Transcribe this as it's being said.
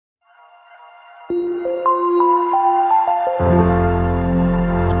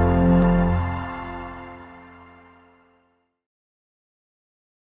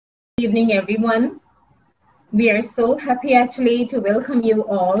evening, everyone. We are so happy actually to welcome you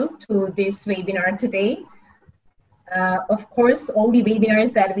all to this webinar today. Of course, all the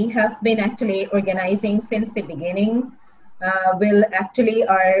webinars that we have been actually organizing since the beginning have been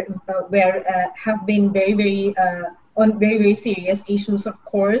on very serious issues, of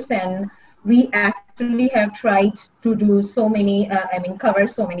course, and we actually have tried to do so many, cover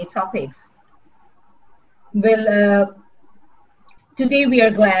so many topics. Today we are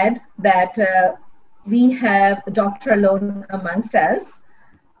glad that we have Dr. Lone amongst us,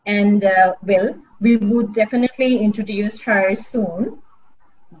 and we would definitely introduce her soon.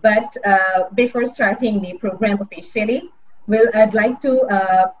 But before starting the program officially, I'd like to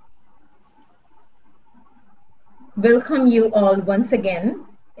welcome you all once again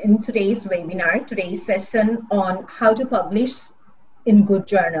in today's webinar, today's session on how to publish in good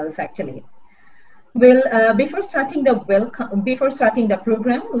journals, actually. Before starting the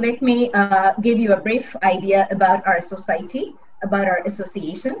program, let me give you a brief idea about our society, about our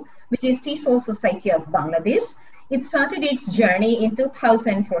association, which is TESOL Society of Bangladesh. It started its journey in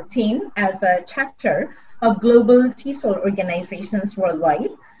 2014 as a chapter of global TESOL organizations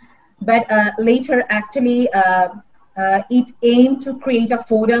worldwide, but later actually it aimed to create a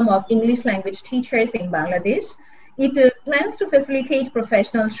forum of English language teachers in Bangladesh. It plans to facilitate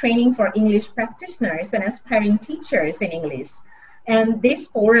professional training for English practitioners and aspiring teachers in English. And this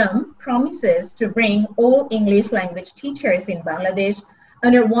forum promises to bring all English language teachers in Bangladesh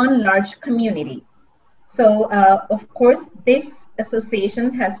under one large community. So, of course, this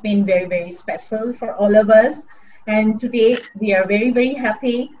association has been very special for all of us. And today we are very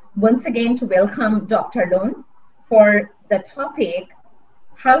happy once again to welcome Dr. Lone for the topic,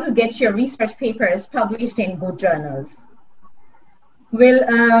 how to get your research papers published in good journals.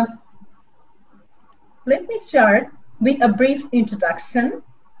 Let me start with a brief introduction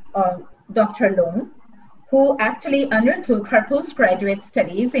of Dr. Lone, who actually undertook her postgraduate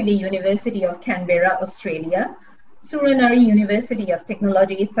studies in the University of Canberra, Australia, Suriname University of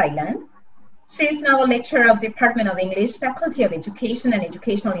Technology, Thailand. She is now a lecturer of Department of English, Faculty of Education and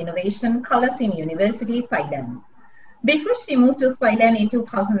Educational Innovation, Kalasin University, Thailand. Before she moved to Thailand in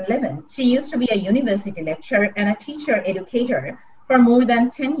 2011, she used to be a university lecturer and a teacher educator for more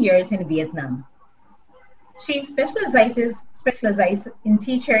than 10 years in Vietnam. She specializes in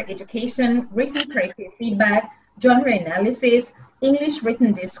teacher education, written corrective feedback, genre analysis, English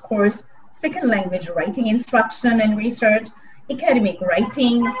written discourse, second language writing instruction and research, academic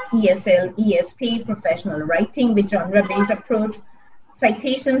writing, ESL, ESP, professional writing with genre-based approach,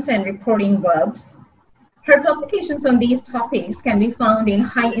 citations and reporting verbs. Her publications on these topics can be found in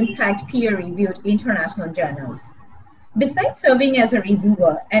high-impact peer-reviewed international journals. Besides serving as a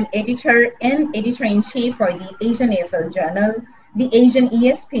reviewer and editor-in-chief for the Asian AFL Journal, the Asian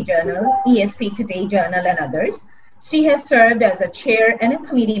ESP Journal, ESP Today Journal, and others, she has served as a chair and a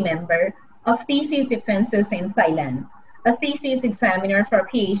committee member of Thesis Defenses in Thailand, a thesis examiner for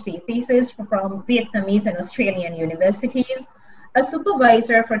PhD thesis from Vietnamese and Australian universities, a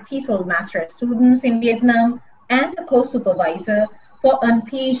supervisor for TESOL master students in Vietnam, and a co-supervisor for a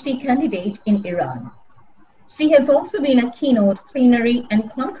PhD candidate in Iran. She has also been a keynote, plenary,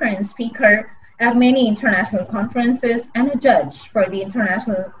 and concurrent speaker at many international conferences and a judge for the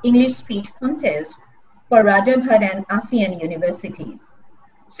International English Speech Contest for Rajabhat and ASEAN universities.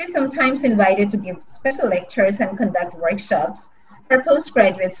 She's sometimes invited to give special lectures and conduct workshops for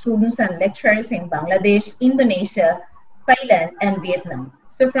postgraduate students and lecturers in Bangladesh, Indonesia, Thailand, and Vietnam.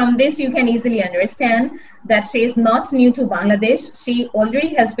 So from this, you can easily understand that she is not new to Bangladesh. She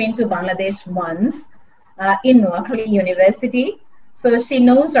already has been to Bangladesh once in Noakhali University. So she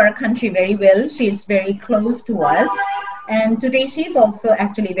knows our country very well. She is very close to us. And today she's also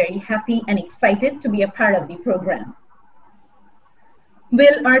actually very happy and excited to be a part of the program.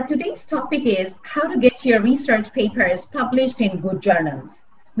 Well, our today's topic is how to get your research papers published in good journals,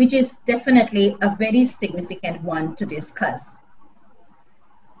 which is definitely a very significant one to discuss.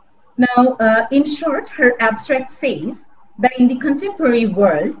 Now, in short, her abstract says that in the contemporary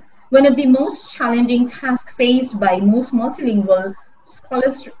world, one of the most challenging tasks faced by most multilingual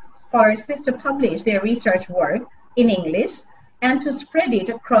scholars is to publish their research work in English and to spread it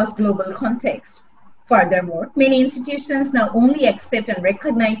across global context. Furthermore, many institutions now only accept and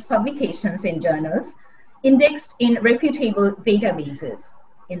recognize publications in journals indexed in reputable databases.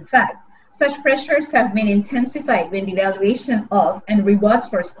 In fact, such pressures have been intensified when the evaluation of and rewards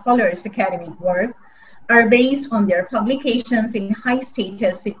for scholars' academic work are based on their publications in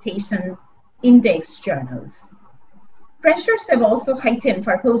high-status citation index journals. Pressures have also heightened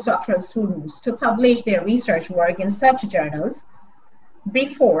for postdoctoral students to publish their research work in such journals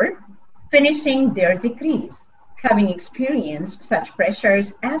before finishing their degrees, having experienced such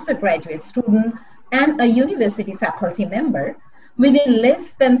pressures as a graduate student and a university faculty member. Within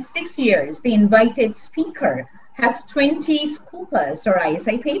less than 6 years, the invited speaker has 20 scopus or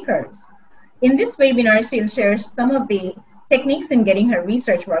ISI papers. In this webinar, she'll share some of the techniques in getting her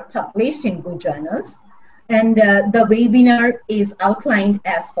research work published in good journals. And the webinar is outlined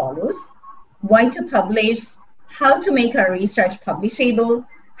as follows: why to publish, how to make our research publishable,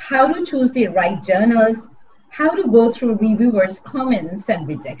 how to choose the right journals, how to go through reviewers' comments and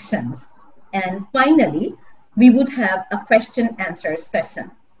rejections. And finally, we would have a question-answer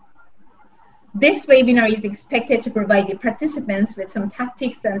session. This webinar is expected to provide the participants with some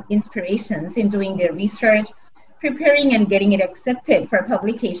tactics and inspirations in doing their research, preparing and getting it accepted for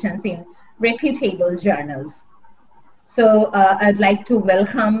publications in reputable journals. So I'd like to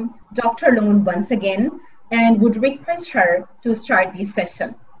welcome Dr. Loan once again and would request her to start this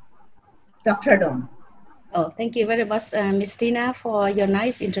session. Dr. Loan. Oh, thank you very much, Ms. Tina, for your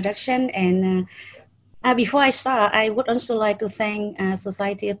nice introduction. And before I start, I would also like to thank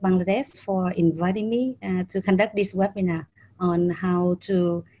Society of Bangladesh for inviting me to conduct this webinar on how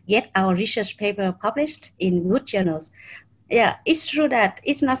to get our research paper published in good journals. Yeah, it's true that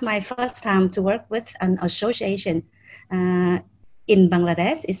it's not my first time to work with an association in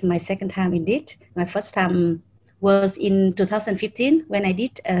Bangladesh. It's my second time indeed. My first time was in 2015 when I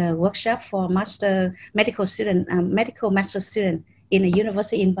did a workshop for medical master student in a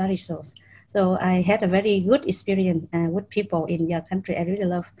university in Paris. So I had a very good experience with people in your country. I really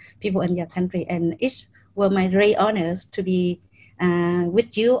love people in your country, and it were my great honors to be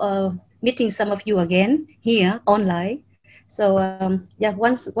with you or meeting some of you again here online. So yeah,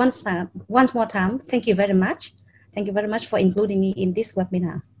 once more time, thank you very much. Thank you very much for including me in this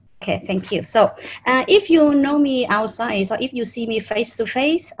webinar. Okay, thank you. So if you know me outside, so if you see me face to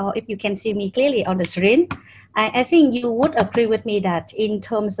face, or if you can see me clearly on the screen, I think you would agree with me that in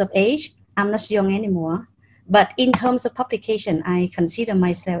terms of age, I'm not young anymore. But in terms of publication, I consider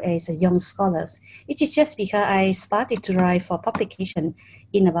myself as a young scholar. It is just because I started to write for publication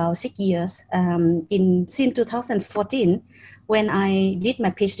in about 6 years, since 2014, when I did my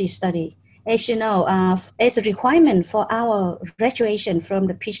PhD study. As you know, as a requirement for our graduation from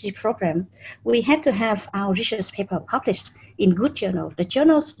the PhD program, we had to have our research paper published in good journals, the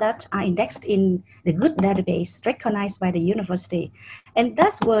journals that are indexed in the good database recognized by the university. And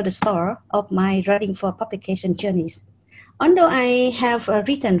that's where the start of my writing for publication journeys. Although I have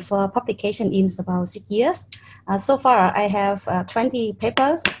written for publication in about 6 years, so far I have 20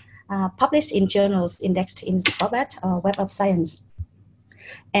 papers published in journals indexed in PubMed or Web of Science.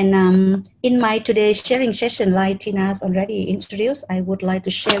 And in my today's sharing session, like Tina's already introduced, I would like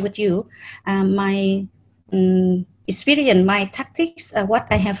to share with you my experience, my tactics, what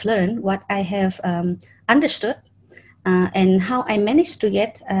I have learned, what I have understood, and how I managed to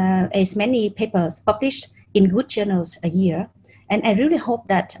get as many papers published in good journals a year. And I really hope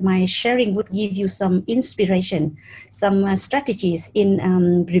that my sharing would give you some inspiration, some strategies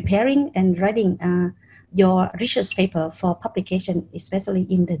in preparing and writing your research paper for publication, especially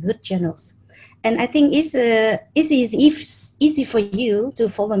in the good journals. And I think it's easy for you to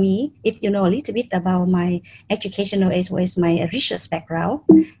follow me if you know a little bit about my educational as well as my research background.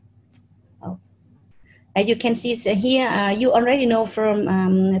 As you can see here, you already know from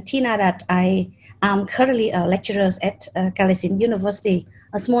Tina that I am currently a lecturer at Kalasin University,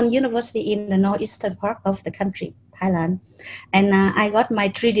 a small university in the northeastern part of the country, Thailand. And I got my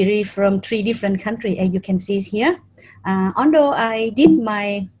 3 degrees from 3 different countries, as you can see here. Although I did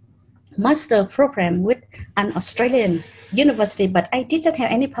my master program with an Australian university, but I didn't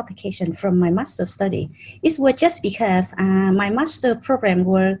have any publication from my master study. It was just because my master program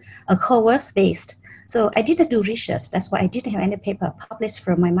were a course based. So I didn't do research. That's why I didn't have any paper published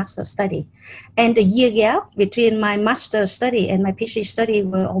from my master study. And the year gap between my master study and my PhD study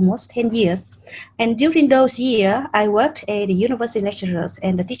were almost 10 years. And during those years, I worked as a university lecturer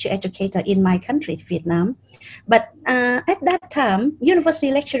and a teacher educator in my country, Vietnam. But at that time,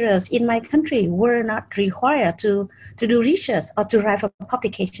 university lecturers in my country were not required to do research or to write for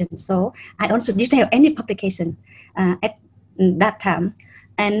publication. So I also didn't have any publication at that time.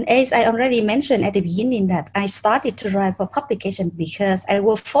 And as I already mentioned at the beginning, that I started to write for publication because I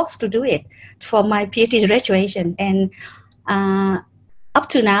was forced to do it for my PhD graduation. And up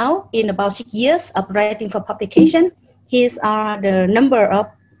to now, in about 6 years of writing for publication, here are the number of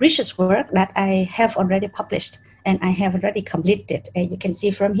research work that I have already published and I have already completed. As you can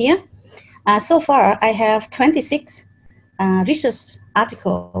see from here, so far I have 26 research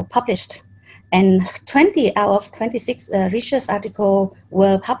articles published. And 20 out of 26 research articles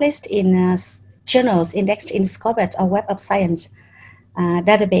were published in journals indexed in Scopus or Web of Science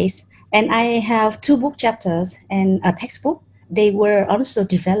database. And I have 2 book chapters and a textbook. They were also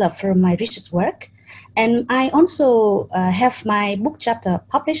developed from my research work. And I also have my book chapter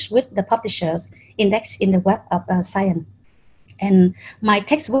published with the publishers indexed in the Web of Science. And my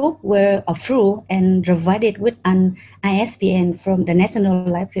textbook were approved and provided with an ISBN from the National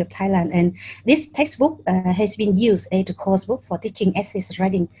Library of Thailand. And this textbook has been used as a course book for teaching essays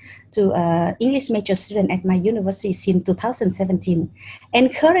writing to English major students at my university since 2017.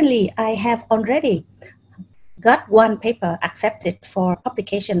 And currently, I have already got 1 paper accepted for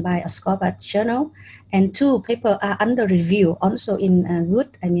publication by a Scopus journal, and 2 papers are under review also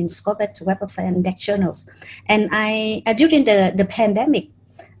in Scopus Web of Science index journals. And during the pandemic,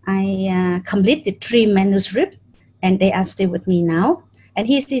 I completed 3 manuscripts, and they are still with me now. And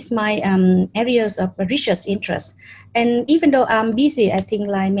here is my areas of research interest. And even though I'm busy, I think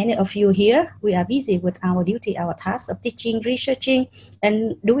like many of you here, we are busy with our duty, our task of teaching, researching,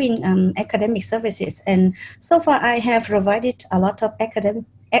 and doing academic services. And so far, I have provided a lot of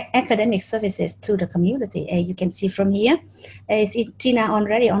academic services to the community. As you can see from here, as Tina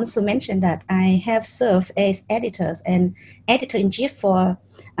already also mentioned that I have served as editors and editor-in-chief for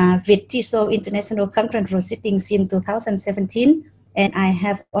with TESOL International Conference Proceeding since 2017. And I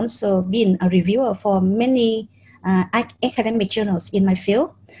have also been a reviewer for many academic journals in my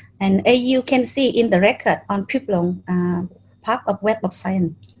field. And as you can see in the record on Puplong, part of Web of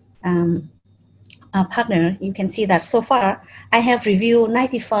Science partner, you can see that so far I have reviewed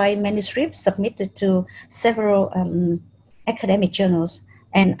 95 manuscripts submitted to several academic journals,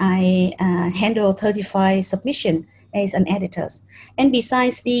 and I handle 35 submissions as an editor. And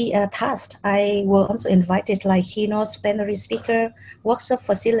besides the task, I was also invited like keynote plenary speaker, workshop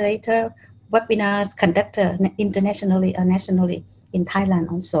facilitator, webinars conductor internationally or nationally in Thailand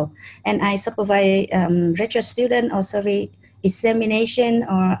also. And I supervise research student or survey examination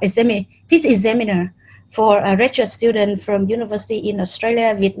or this examiner for a research student from university in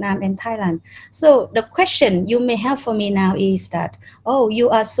Australia, Vietnam, and Thailand. So the question you may have for me now is that, oh, you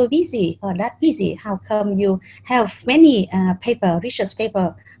are so busy or that busy. How come you have many research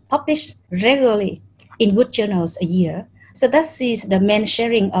paper published regularly in good journals a year? So that is the main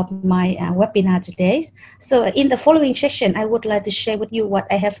sharing of my webinar today. So in the following section, I would like to share with you what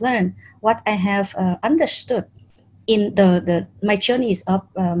I have learned, what I have understood in my journeys of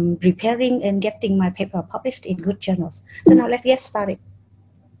preparing and getting my paper published in good journals. So now let's get started.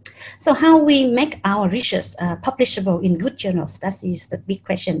 So how we make our research publishable in good journals, that is the big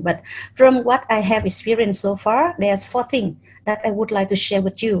question. But from what I have experienced so far, there's 4 things that I would like to share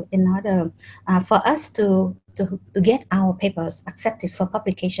with you in order for us to get our papers accepted for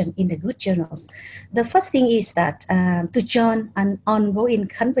publication in the good journals. The first thing is that to join an ongoing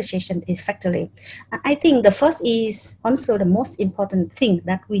conversation effectively. I think the first is also the most important thing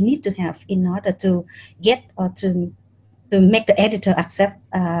that we need to have in order to get or to make the editor accept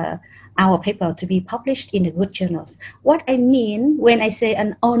our paper to be published in the good journals. What I mean when I say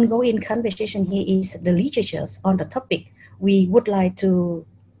an ongoing conversation here is the literatures on the topic we would like to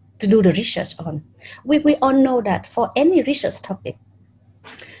do the research on. We all know that for any research topic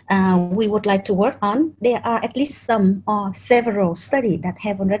we would like to work on, there are at least some or several studies that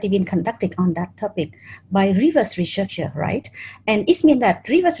have already been conducted on that topic by reverse researchers, right? And it means that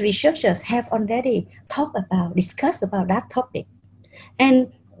reverse researchers have already discussed about that topic.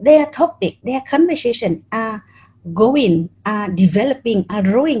 And their topic, their conversation are developing, are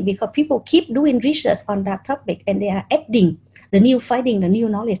growing because people keep doing research on that topic and they are adding the new finding, the new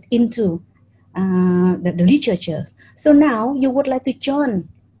knowledge into the literature. So now you would like to join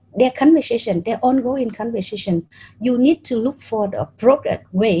their conversation, their ongoing conversation. You need to look for the appropriate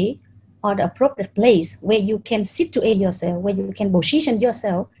way or the appropriate place where you can situate yourself, where you can position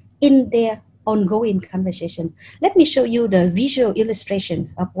yourself in their ongoing conversation. Let me show you the visual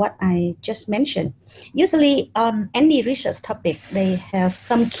illustration of what I just mentioned. Usually on any research topic, they have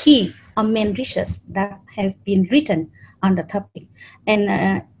some key or main research that have been written on the topic.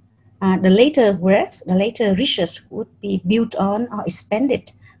 And the later works, the later research would be built on or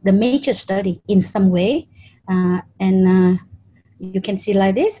expanded the major study in some way. You can see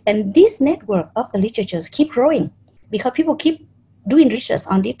like this. And this network of the literatures keep growing because people keep doing research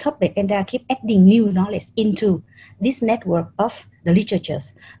on this topic and they keep adding new knowledge into this network of the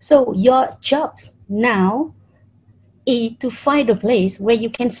literatures. So your jobs now is to find a place where you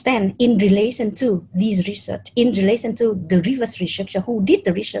can stand in relation to these research, in relation to the reverse researcher who did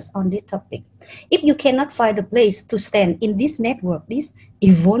the research on this topic. If you cannot find a place to stand in this network, this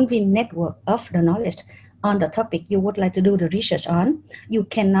evolving network of the knowledge on the topic you would like to do the research on, you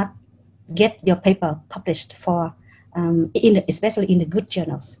cannot get your paper published for, especially in the good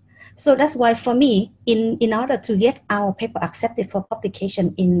journals. So that's why for me, in order to get our paper accepted for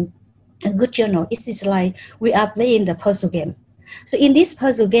publication in a good journal, it is like we are playing the puzzle game. So in this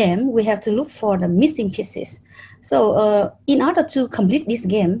puzzle game, we have to look for the missing pieces. So in order to complete this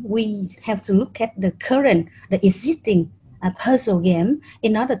game, we have to look at the current, the existing puzzle game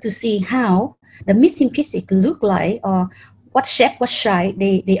in order to see how the missing pieces look like, or what shape, what size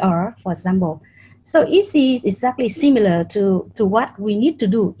they are, for example. So it is exactly similar to what we need to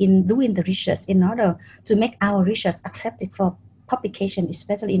do in doing the research in order to make our research accepted for publication,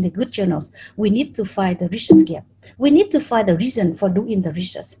 especially in the good journals. We need to find the research gap. We need to find the reason for doing the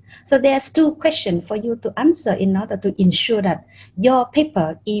research. So there's two questions for you to answer in order to ensure that your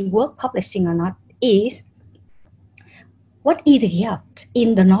paper is worth publishing or not. Is what is the gap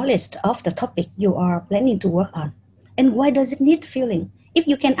in the knowledge of the topic you are planning to work on? And why does it need filling? If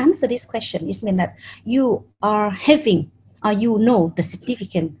you can answer this question, it means that you are having, or you know the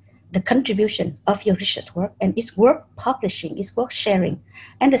significance, the contribution of your research work, and it's worth publishing, it's worth sharing.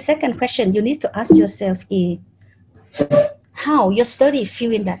 And the second question you need to ask yourselves is how your study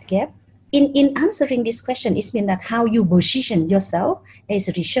fill in that gap. In answering this question, it means that how you position yourself as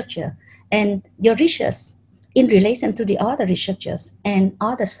a researcher and your research in relation to the other researchers and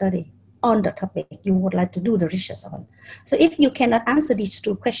other study on the topic you would like to do the research on. So if you cannot answer these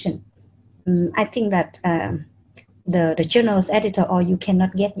two questions, I think that the journal's editor, or you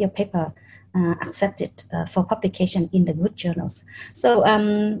cannot get your paper accepted for publication in the good journals. So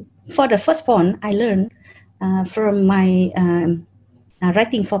for the first point, I learned from my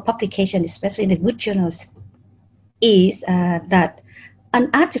writing for publication, especially in the good journals, is that an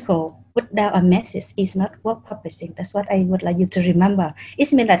article without a message is not worth publishing. That's what I would like you to remember.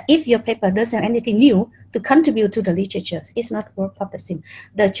 It means that if your paper doesn't have anything new to contribute to the literature, it's not worth publishing.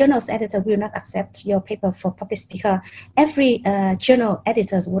 The journal's editor will not accept your paper for publish, because every journal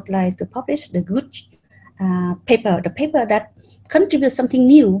editors would like to publish the good paper, the paper that contributes something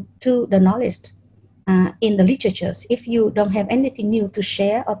new to the knowledge in the literatures. If you don't have anything new to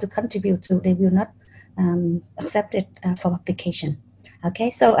share or to contribute to, they will not accept it for publication.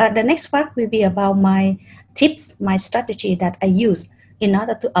 Okay, so the next part will be about my tips, my strategy that I use in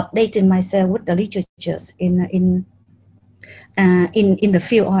order to update myself with the literatures in the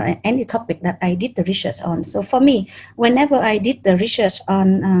field or any topic that I did the research on. So for me, whenever I did the research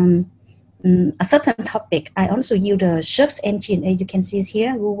on a certain topic, I also use the search engine, as you can see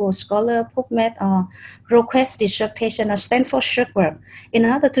here, Google Scholar, PubMed, or Request Dissertation, or Stanford SearchWeb, in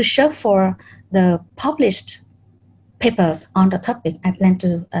order to search for the published papers on the topic I plan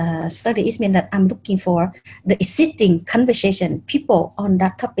to study. It means that I'm looking for the existing conversation people on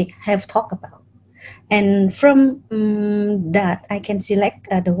that topic have talked about. And from that, I can select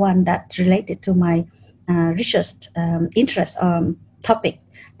the one that's related to my research interest topic.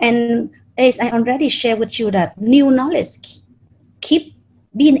 And as I already shared with you, that new knowledge keep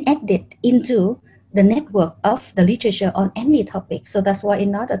being added into the network of the literature on any topic. So that's why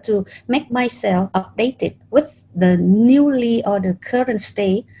in order to make myself updated with the newly or the current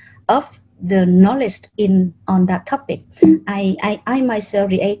state of the knowledge on that topic, I myself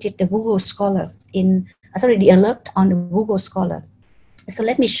created the Google Scholar the alert on the Google Scholar. So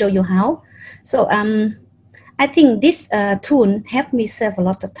let me show you how. So I think this tool helped me save a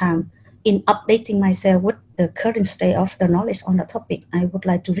lot of time in updating myself with the current state of the knowledge on the topic I would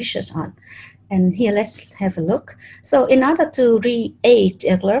like to research on. And here, let's have a look. So in order to create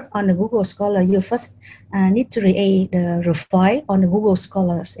a alert on the Google Scholar, you first need to create the profile on the Google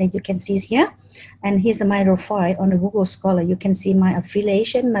Scholars, as you can see here. And here's my profile on the Google Scholar. You can see my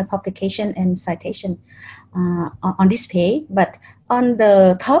affiliation, my publication, and citation on this page. But on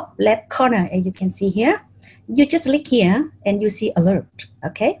the top left corner, as you can see here, you just click here and you see alert,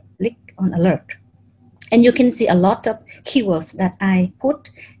 okay? Click on alert. And you can see a lot of keywords that I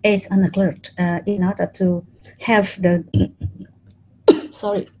put as an alert in order to have the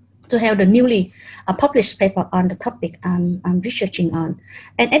newly published paper on the topic I'm researching on.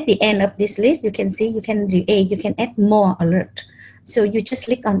 And at the end of this list, you can see you can add more alert. So you just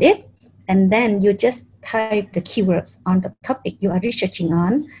click on it, and then you just type the keywords on the topic you are researching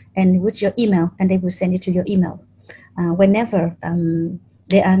on, and with your email, and they will send it to your email whenever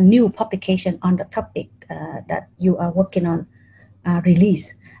there are new publication on the topic that you are working on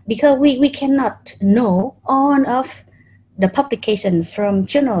release. Because we cannot know all of the publication from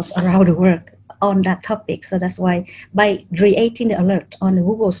journals around the world on that topic. So that's why by creating the alert on the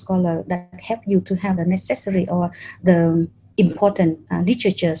Google Scholar that help you to have the necessary or the important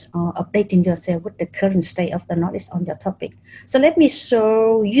literatures or updating yourself with the current state of the knowledge on your topic. So let me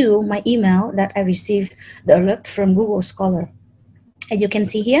show you my email that I received the alert from Google Scholar. As you can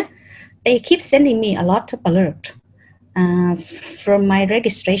see here, they keep sending me a lot of alert from my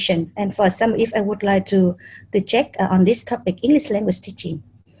registration. And for some, if I would like to check on this topic, English language teaching.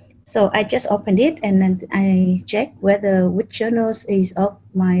 So I just opened it and then I check whether which journals is of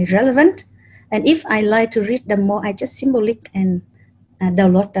my relevant. And if I like to read them more, I just simply click and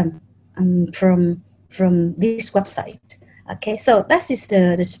download them from this website. Okay, so that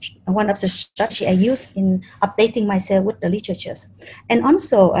is one of the strategy I use in updating myself with the literatures. And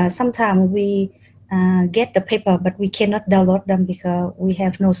also sometimes we get the paper, but we cannot download them because we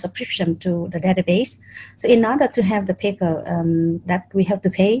have no subscription to the database. So in order to have the paper that we have to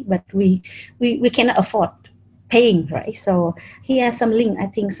pay, but we cannot afford paying, right? So here are some link. I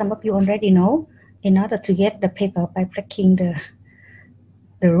think some of you already know. In order to get the paper by breaking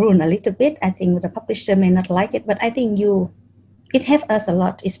the rule a little bit, I think the publisher may not like it, but I think it helps us a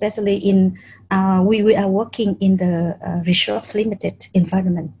lot, especially in we are working in the resource limited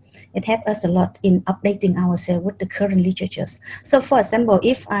environment. It helps us a lot in updating ourselves with the current literatures. So for example,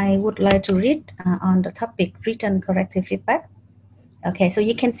 if I would like to read on the topic written corrective feedback, okay, so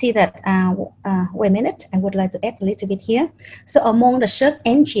you can see that, wait a minute, I would like to add a little bit here. So among the search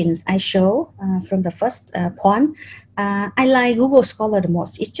engines I show from the first point, I like Google Scholar the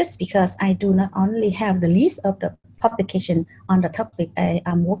most. It's just because I do not only have the list of the publication on the topic I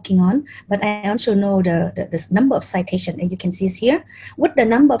am working on, but I also know the number of citation, and you can see here. With the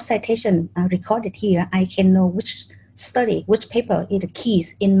number of citation recorded here, I can know which study, which paper is the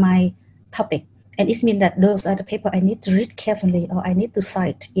keys in my topic. And it means that those are the paper I need to read carefully or I need to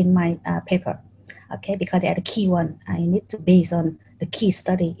cite in my paper, okay, because they are the key one. I need to base on the key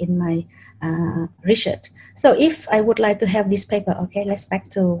study in my research. So if I would like to have this paper, okay, let's back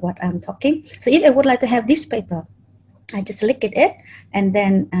to what I'm talking. So if I would like to have this paper, I just look at it, and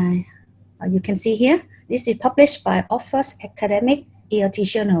then you can see here, this is published by Offers Academic ELT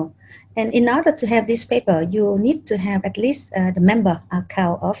Journal. And in order to have this paper, you need to have at least the member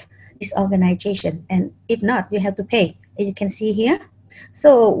account of this organization, and if not, you have to pay, as you can see here.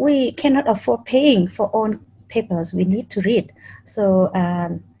 So we cannot afford paying for all papers we need to read. So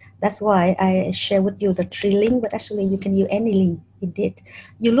that's why I share with you the 3 links, but actually you can use any link indeed.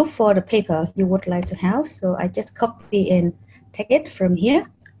 You look for the paper you would like to have. So I just copy and take it from here.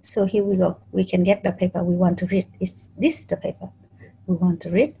 So here we go. We can get the paper we want to read. Is this the paper we want to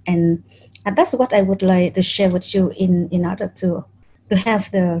read? And that's what I would like to share with you in order to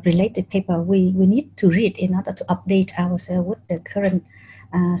have the related paper we need to read in order to update ourselves with the current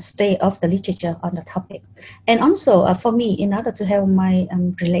state of the literature on the topic. And also for me, in order to have my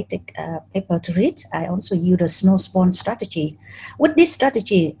related paper to read, I also use the snowspawn strategy. With this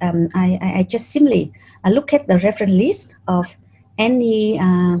strategy, I just simply look at the reference list of any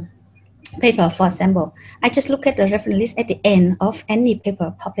paper. For example, I just look at the reference list at the end of any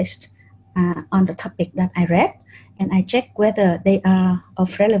paper published on the topic that I read, and I check whether they are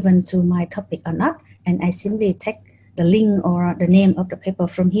of relevant to my topic or not, and I simply take the link or the name of the paper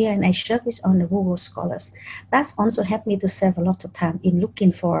from here and I search it on the Google Scholars. That's also helped me to save a lot of time in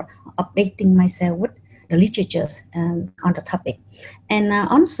looking for updating myself with the literatures on the topic. And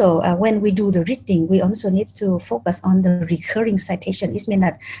also when we do the reading, we also need to focus on the recurring citation. It means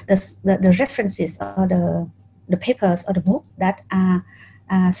that the references or the papers or the book that are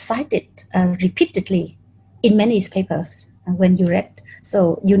cited repeatedly in many papers when you read.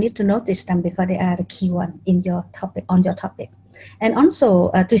 So you need to notice them because they are the key one in your topic, on your topic. And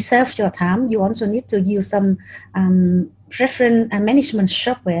also to save your time, you also need to use some reference management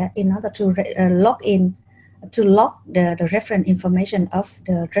software in order to log the reference information of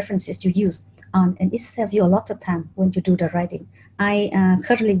the references you use on, and it saves you a lot of time when you do the writing. I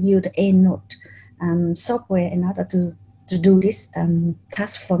currently use the EndNote software in order to do this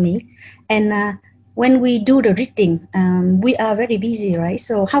task for me. And when we do the reading, we are very busy, right?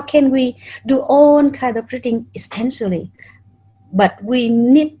 So how can we do all kind of reading extensively? But we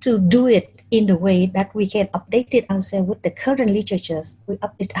need to do it in the way that we can update it ourselves with the current literatures. We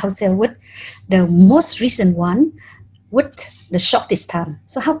update ourselves with the most recent one with the shortest time.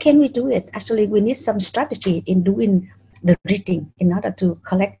 So how can we do it? Actually, we need some strategy in doing the reading in order to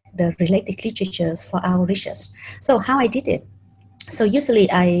collect the related literatures for our research. So how I did it? So usually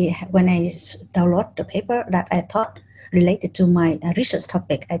when I download the paper that I thought related to my research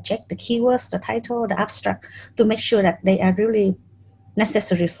topic. I check the keywords, the title, the abstract to make sure that they are really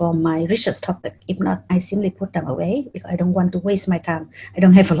necessary for my research topic. If not, I simply put them away because I don't want to waste my time. I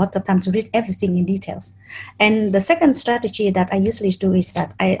don't have a lot of time to read everything in details. And the second strategy that I usually do is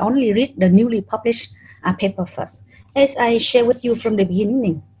that I only read the newly published paper first. As I share with you from the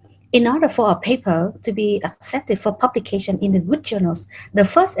beginning, in order for a paper to be accepted for publication in the good journals, the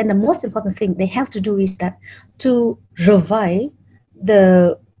first and the most important thing they have to do is that to provide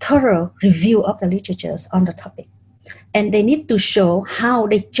the thorough review of the literatures on the topic. And they need to show how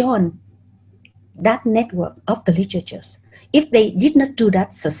they join that network of the literatures. If they did not do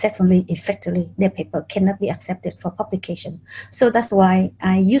that successfully, effectively, their paper cannot be accepted for publication. So that's why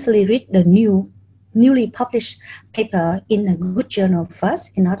I usually read the newly published paper in a good journal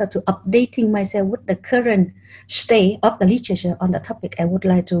first in order to updating myself with the current state of the literature on the topic I would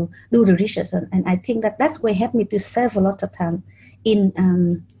like to do the research on. And I think that that's going to help me to save a lot of time in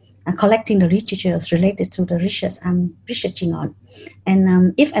collecting the literatures related to the research I'm researching on.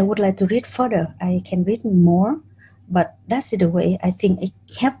 And if I would like to read further, I can read more, but that's the way I think it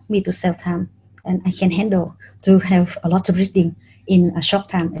helped me to save time, and I can handle to have a lot of reading in a short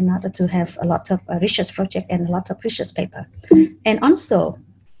time in order to have a lot of research project and a lot of research paper. And also,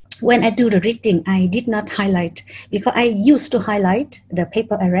 when I do the reading, I did not highlight because I used to highlight the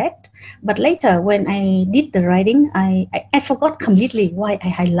paper I read, but later when I did the writing, I forgot completely why I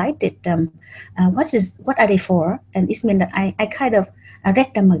highlighted them. What are they for? And it means that I kind of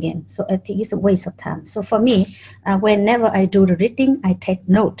read them again. So I think it's a waste of time. So for me, whenever I do the reading, I take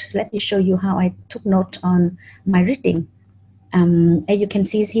note. Let me show you how I took note on my reading. As you can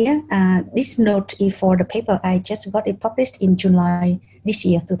see here, this note is for the paper I just got it published in July this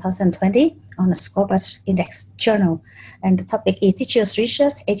year, 2020, on a Scopus Index journal. And the topic is Teachers'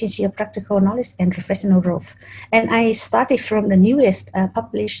 Research, Agency of Practical Knowledge and Professional Growth. And I started from the newest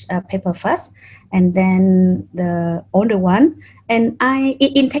published paper first, and then the older one. And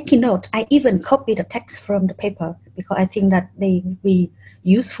in taking note, I even copied the text from the paper because I think that they will be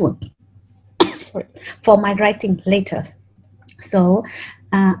useful sorry, for my writing later. So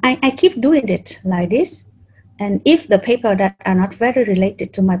I keep doing it like this. And if the paper that are not very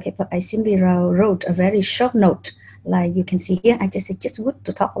related to my paper, I simply wrote a very short note. Like you can see here, I just said, just good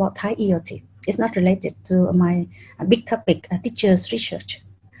to talk about Thai EOT. It's not related to my big topic, teachers' research.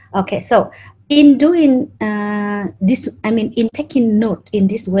 Okay, so in doing this, in taking note in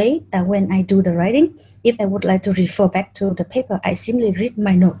this way, when I do the writing, if I would like to refer back to the paper, I simply read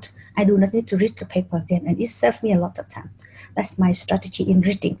my note. I do not need to read the paper again, and it saves me a lot of time. That's my strategy in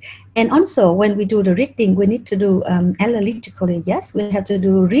reading. And also, when we do the reading, we need to do analytically. Yes, we have to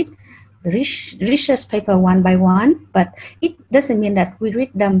read the research paper one by one, but it doesn't mean that we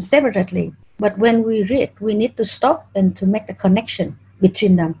read them separately. But when we read, we need to stop and to make the connection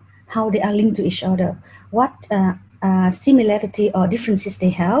between them, how they are linked to each other, what similarity or differences they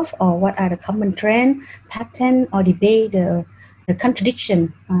have, or what are the common trend, pattern, or debate, the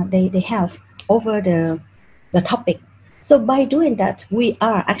contradiction they have over the topic. So by doing that, we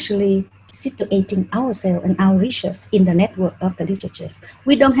are actually situating ourselves and our research in the network of the literatures.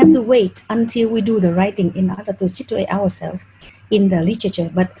 We don't have to wait until we do the writing in order to situate ourselves in the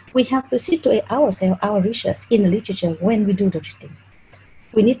literature, but we have to situate ourselves, our research in the literature when we do the reading.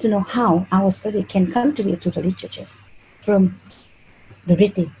 We need to know how our study can contribute to the literatures from the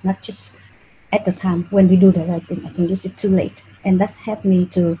reading, not just at the time when we do the writing. I think this is too late, and that's helped me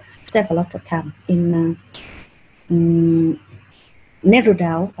to save a lot of time in narrow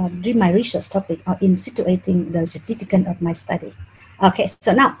down my research topic or in situating the significance of my study. Okay,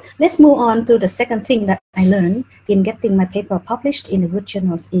 so now let's move on to the second thing that I learned in getting my paper published in the good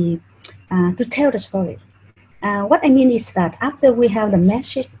journals is to tell the story. What I mean is that after we have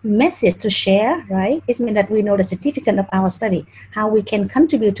the message to share, right? It means that we know the significance of our study, how we can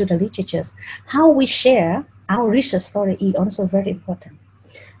contribute to the literatures, how we share our research story is also very important.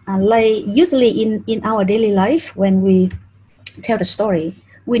 Like usually in our daily life, when we tell the story,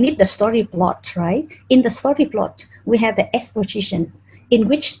 we need the story plot, right? In the story plot, we have the exposition in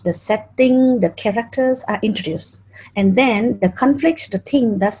which the setting, the characters are introduced. And then the conflicts, the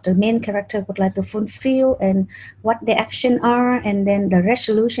thing that the main character would like to fulfill and what the action are, and then the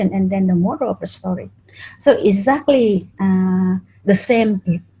resolution, and then the moral of the story. So exactly the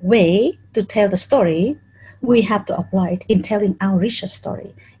same way to tell the story, we have to apply it in telling our research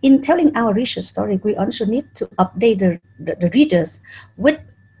story. In telling our research story, we also need to update the readers with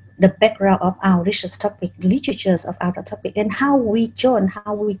the background of our research topic, the literatures of our topic, and how we join,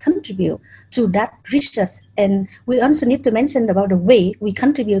 how we contribute to that research. And we also need to mention about the way we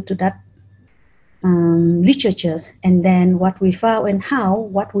contribute to that literatures, and then what we found and how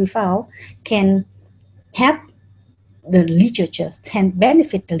what we found can help the literatures, can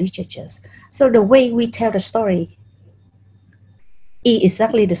benefit the literatures. So the way we tell the story is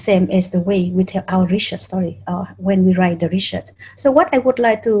exactly the same as the way we tell our research story when we write the research. So what I would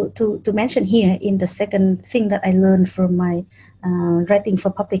like to mention here in the second thing that I learned from my writing for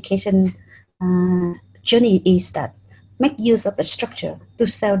publication journey is that make use of the structure to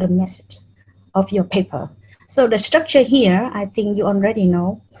sell the message of your paper. So the structure here, I think you already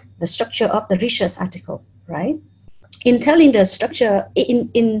know the structure of the research article, right? In telling the structure,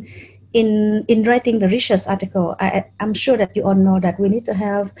 in writing the research article, I'm sure that you all know that we need to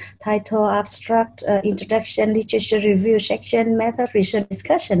have title, abstract, introduction, literature review section, method, research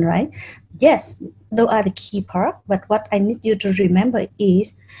discussion, right? Yes, those are the key part, but what I need you to remember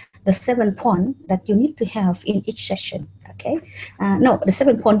is the 7 points that you need to have in each section, okay? No, the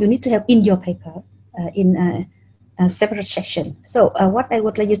 7 points you need to have in your paper in a separate section. So what I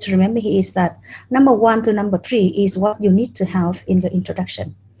would like you to remember here is that number 1 to number 3 is what you need to have in your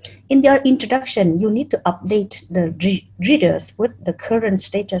introduction. In your introduction, you need to update the readers with the current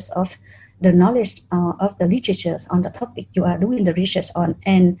status of the knowledge of the literatures on the topic you are doing the research on,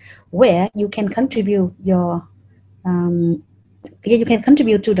 and where you can contribute your you can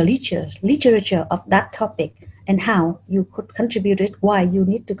contribute to the literature of that topic, and how you could contribute it, why you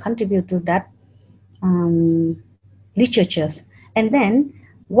need to contribute to that literatures, and then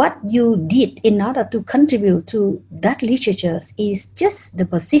what you did in order to contribute to that literature is just the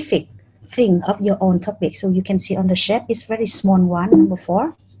specific thing of your own topic. So you can see on the shape is very small one, number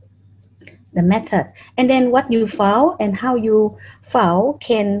 4, the method, and then what you found and how you found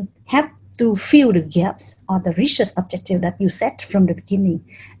can help to fill the gaps or the research objective that you set from the beginning,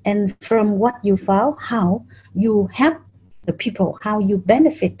 and from what you found, how you help the people, how you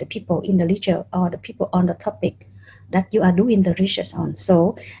benefit the people in the literature or the people on the topic that you are doing the research on.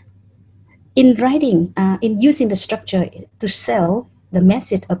 So in writing, in using the structure to sell the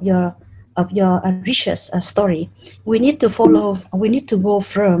message of your research story, we need to go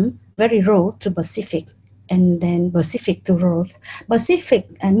from very raw to specific, and then specific to raw. Specific,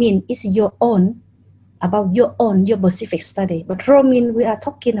 I mean, is your own, about your specific study, but raw mean we are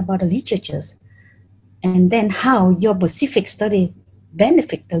talking about the literatures, and then how your specific study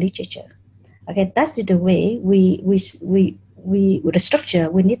benefit the literature. Okay, that's the way the structure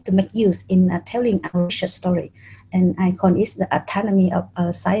we need to make use in telling our research story, and I call it the autonomy of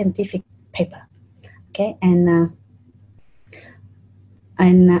a scientific paper. Okay, and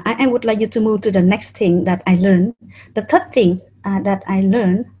I would like you to move to the next thing that I learned. The third thing that I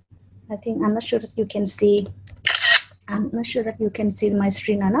learned, I think I'm not sure that you can see. I'm not sure that you can see my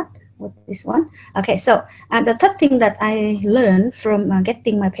screen or not with this one. Okay, so the third thing that I learned from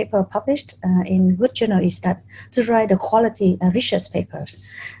getting my paper published in good journal is that to write the quality research papers.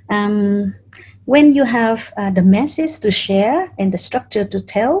 When you have the message to share and the structure to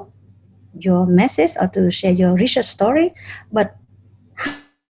tell your message or to share your research story, but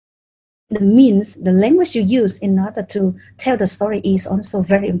the means, the language you use in order to tell the story is also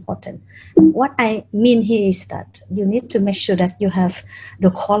very important. What I mean here is that you need to make sure that you have the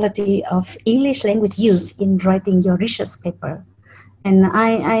quality of English language used in writing your research paper. And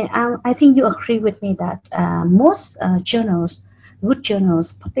I think you agree with me that most journals, good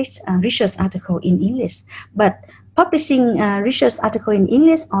journals, publish research article in English, but publishing research article in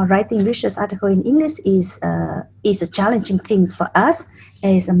English or writing research article in English is a challenging thing for us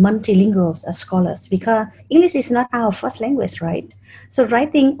as a multilingual scholars, because English is not our first language, right? So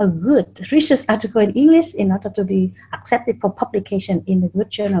writing a good research article in English in order to be accepted for publication in a good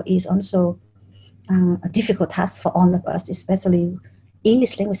journal is also a difficult task for all of us, especially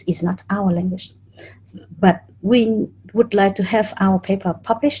English language is not our language. But we would like to have our paper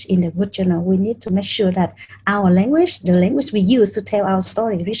published in a good journal. We need to make sure that our language, the language we use to tell our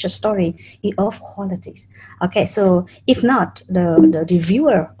story, research story, is of qualities. Okay, so if not, the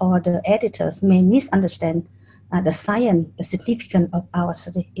reviewer or the editors may misunderstand the science, the significance of our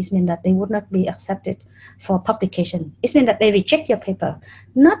study. It means that they would not be accepted for publication. It means that they reject your paper,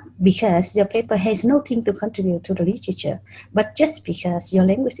 not because your paper has nothing to contribute to the literature, but just because your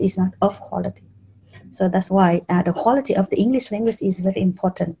language is not of quality. So that's why the quality of the English language is very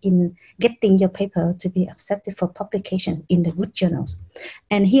important in getting your paper to be accepted for publication in the good journals.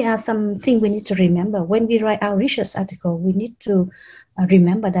 And here are some things we need to remember. When we write our research article, we need to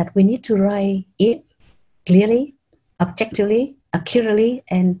remember that we need to write it clearly, objectively, accurately,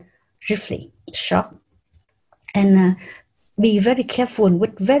 and briefly, short. And be very careful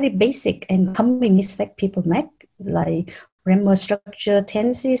with very basic and common mistake people make, like grammar structure,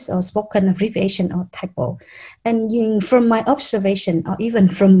 tenses, or spoken abbreviation or typo. And from my observation, or even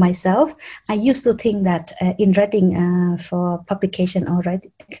from myself, I used to think that in writing for publication or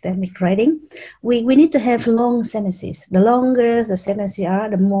academic writing, we need to have long sentences. The longer the sentences are,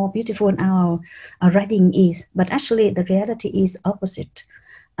 the more beautiful our writing is. But actually, the reality is opposite.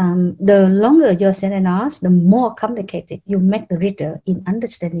 The longer your sentence, the more complicated you make the reader in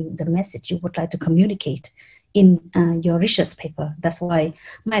understanding the message you would like to communicate in your research paper. That's why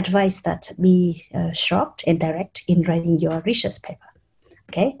my advice that be short and direct in writing your research paper.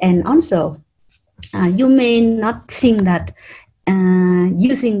 Okay, and also you may not think that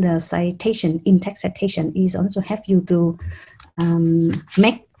using the citation, in-text citation, is also help you to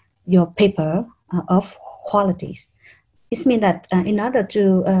make your paper of qualities. It means that in order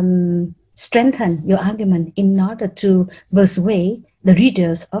to strengthen your argument, in order to persuade the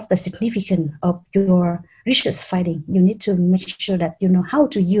readers of the significance of your research finding, you need to make sure that you know how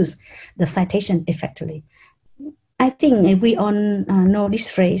to use the citation effectively. I think we all know this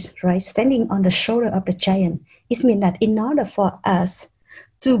phrase, right? Standing on the shoulder of the giant. It means that in order for us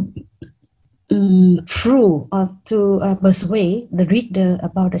to prove or to persuade the reader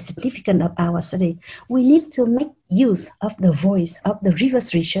about the significance of our study, we need to make use of the voice of the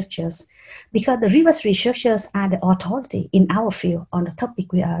reverse researchers, because the reverse researchers are the authority in our field on the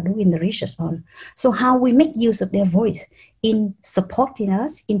topic we are doing the research on. So how we make use of their voice in supporting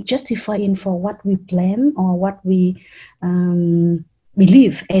us, in justifying for what we claim or what we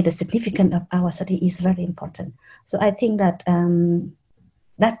believe as the significance of our study is very important. So I think that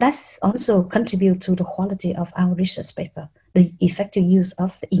that's also contribute to the quality of our research paper, the effective use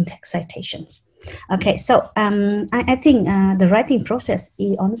of the in-text citations. Okay, so I think the writing process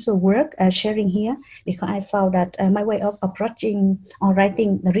is also worth sharing here, because I found that my way of approaching or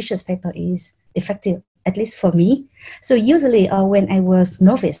writing the research paper is effective, at least for me. So usually when I was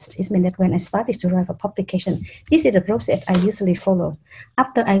novice, it means that when I started to write a publication, this is the process I usually follow.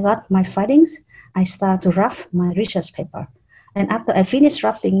 After I got my findings, I start to draft my research paper. And after I finish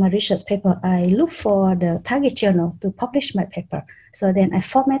drafting my research paper, I look for the target journal to publish my paper. So then I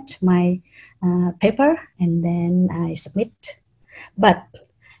format my paper and then I submit. But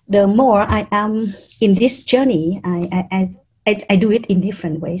the more I am in this journey, I do it in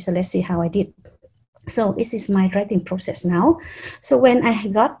different ways. So let's see how I did. So this is my writing process now. So when I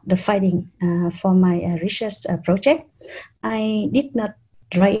got the finding for my research project, I did not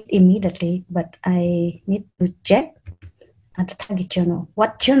write immediately, but I need to check at the target journal,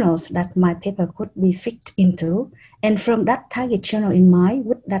 what journals that my paper could be fit into. And from that target journal in mind,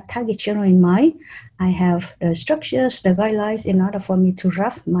 with that target journal in mind, I have the structures, the guidelines in order for me to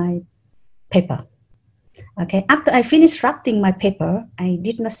draft my paper. Okay, after I finished drafting my paper, I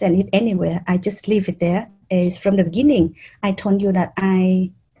did not send it anywhere. I just leave it there. As from the beginning, I told you that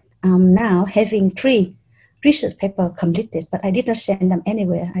I am now having 3 research papers completed, but I did not send them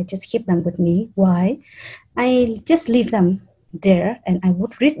anywhere. I just keep them with me. Why? I just leave them there and I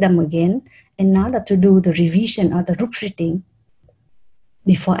would read them again in order to do the revision or the proofreading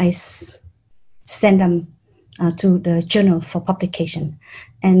before I send them to the journal for publication.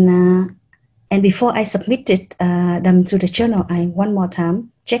 And before I submitted them to the journal, I one more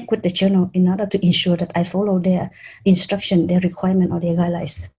time check with the journal in order to ensure that I follow their instruction, their requirement, or their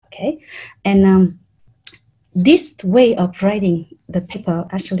guidelines. Okay, and this way of writing the paper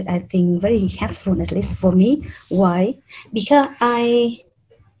actually I think very helpful, at least for me. Why? Because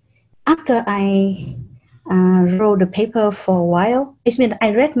after I wrote the paper for a while, it means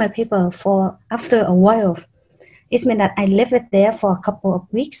I read my paper for after a while. It means that I left it there for a couple of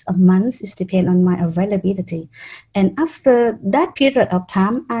weeks or months. It depends on my availability. And after that period of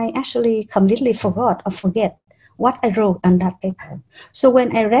time, I actually completely forget what I wrote on that paper. So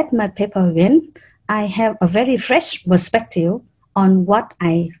when I read my paper again, I have a very fresh perspective on what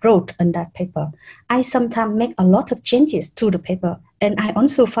I wrote on that paper. I sometimes make a lot of changes to the paper, and I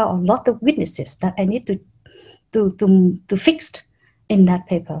also found a lot of weaknesses that I need to fix in that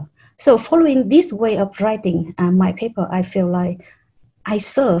paper. So following this way of writing my paper, I feel like I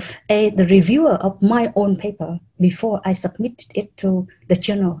serve as the reviewer of my own paper before I submitted it to the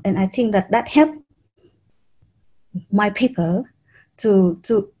journal. And I think that helped my paper to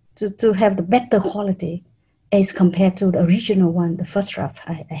have the better quality as compared to the original one, the first draft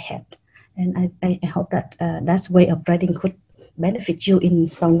I had. And I hope that that way of writing could benefit you in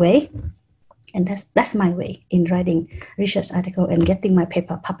some way. And that's my way in writing research article and getting my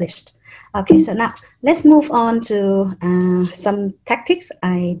paper published. Okay, so now let's move on to some tactics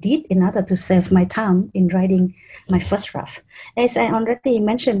I did in order to save my time in writing my first draft. As I already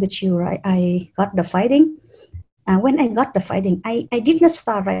mentioned with you, right, I got the finding when I got the finding, I did not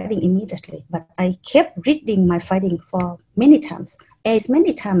start writing immediately, but I kept reading my finding for many times as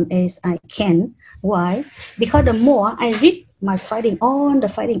I can. Why? Because the more I read my finding on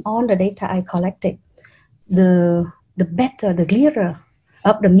the data I collected, the better, the clearer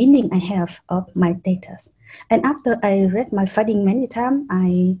of the meaning I have of my data. And after I read my finding many times,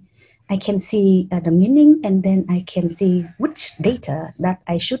 I can see the meaning, and then I can see which data that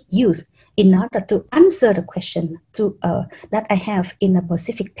I should use in order to answer the question that I have in a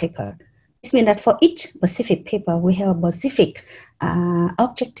specific paper. This means that for each specific paper, we have a specific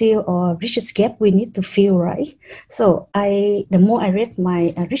objective or research gap we need to fill, right? So the more I read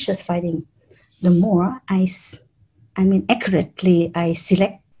my research finding, the more accurately I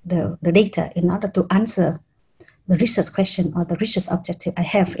select the data in order to answer the research question or the research objective I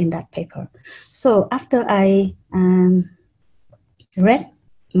have in that paper. So after I read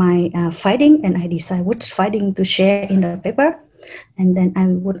my finding and I decide which finding to share in the paper, and then I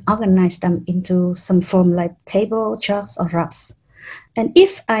would organize them into some form like table, charts, or graphs. And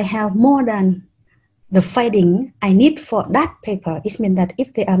if I have more than the finding I need for that paper, it means that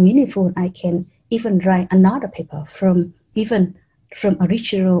if they are meaningful, I can even write another paper from a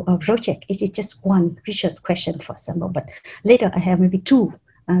regional project. It is just one research question, for example, but later I have maybe two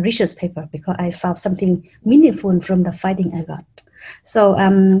research papers because I found something meaningful from the finding I got. So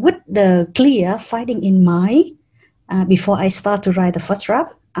with the clear finding in mind, before I start to write the first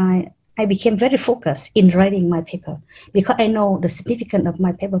draft, I became very focused in writing my paper because I know the significance of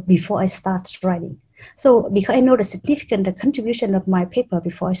my paper before I start writing. So because I know the significant, the contribution of my paper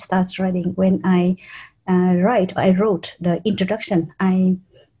before I start writing, when I wrote the introduction, I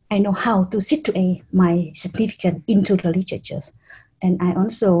know how to situate my significance into the literatures. And I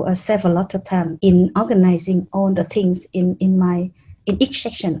also save a lot of time in organizing all the things in each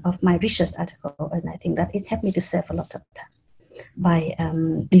section of my research article. And I think that it helped me to save a lot of time by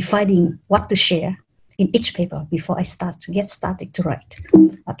defining what to share in each paper before I get started to write.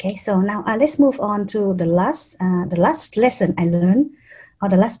 Okay, so now let's move on to the last lesson I learned, or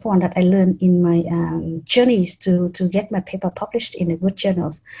the last point that I learned in my journeys to get my paper published in a good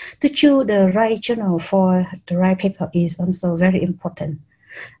journals. To choose the right journal for the right paper is also very important.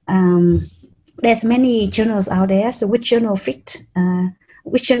 There's many journals out there, so which journal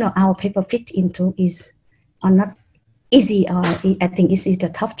our paper fit into is not easy, or I think it's a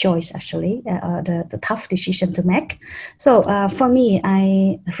tough choice actually, the tough decision to make. So for me,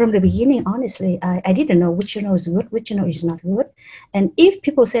 from the beginning, honestly, I didn't know which journal is good, which journal is not good. And if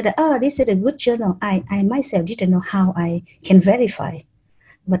people say that, oh, this is a good journal, I myself didn't know how I can verify.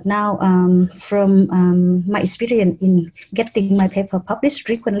 But now from my experience in getting my paper published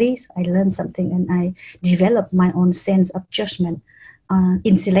frequently, I learned something and I developed my own sense of judgment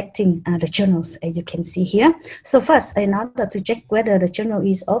in selecting the journals, as you can see here. So first, in order to check whether the journal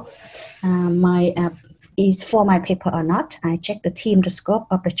is is for my paper or not, I check the theme, the scope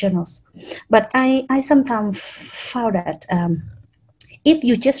of the journals. But I sometimes found that if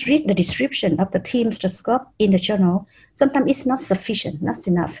you just read the description of the themes, the scope in the journal, sometimes it's not sufficient, not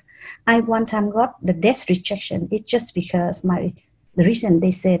enough. I one time got the death rejection. It's just because the reason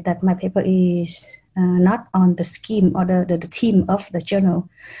they said that my paper is not on the scheme or the theme of the journal.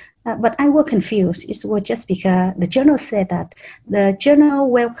 But I was confused. It was just because the journal said that the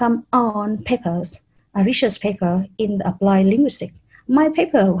journal welcome on papers, a research paper in the applied linguistics. My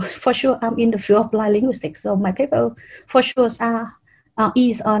paper, for sure, I'm in the field of applied linguistics. So my paper, for sure,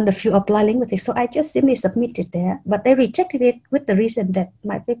 is on the field of applied linguistics. So I just simply submitted there. But they rejected it with the reason that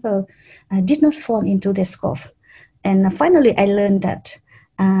my paper did not fall into their scope. And finally, I learned that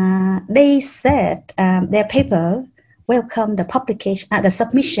they said their paper welcomed the publication, the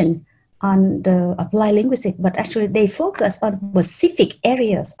submission on the applied linguistics, but actually they focus on specific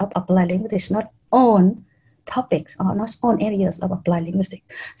areas of applied linguistics, not on topics or not on areas of applied linguistics.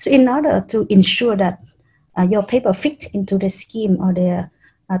 So in order to ensure that your paper fits into the scheme or the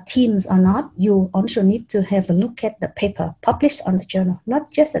themes or not, you also need to have a look at the paper published on the journal,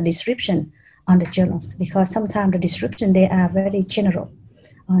 not just a description on the journals, because sometimes the description, they are very general.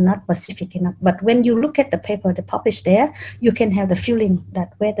 Not specific enough. But when you look at the paper they published there, you can have the feeling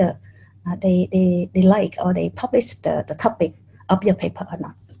that whether they like or they publish the topic of your paper or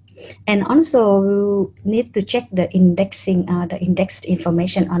not. And also you need to check the indexing, the indexed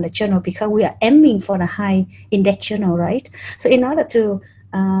information on the journal, because we are aiming for the high index journal, right? So in order to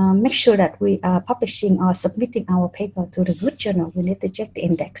make sure that we are publishing or submitting our paper to the good journal, we need to check the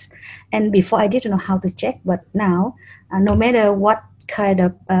index. And before I didn't know how to check, but now no matter what kind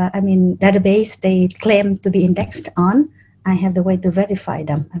of database they claim to be indexed on, I have the way to verify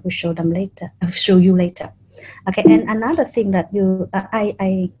them. I will show them later. I'll show you later. Okay, and another thing that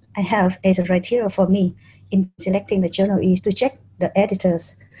I have as a criteria for me in selecting the journal is to check the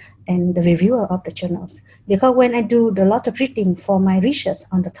editors and the reviewer of the journals. Because when I do the lot of reading for my research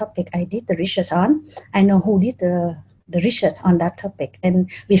on the topic I did the research on, I know who did the research on that topic. And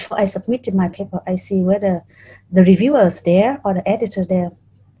before I submitted my paper, I see whether the reviewers there or the editor there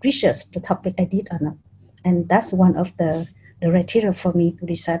researched the topic I did or not. And that's one of the criteria for me to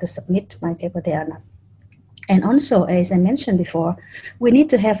decide to submit my paper there or not. And also, as I mentioned before, we need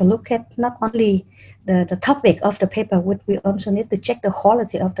to have a look at not only the topic of the paper, but we also need to check the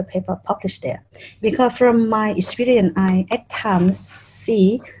quality of the paper published there. Because from my experience, I at times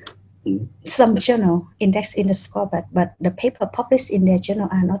see some journal indexed in the scoreboard, but the paper published in their journal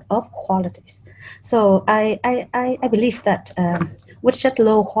are not of qualities. So I believe that with such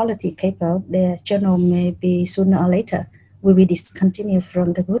low quality paper, the journal may be sooner or later will be discontinued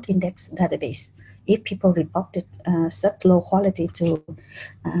from the good index database if people reported such low quality to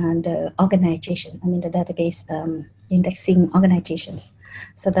the organization, I mean the database indexing organizations.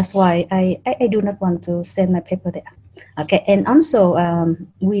 So that's why I do not want to send my paper there. Okay, and also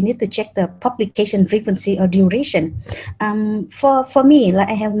we need to check the publication frequency or duration. For me, like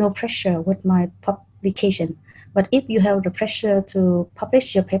I have no pressure with my publication, but if you have the pressure to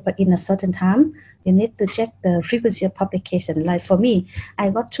publish your paper in a certain time, you need to check the frequency of publication. Like for me, I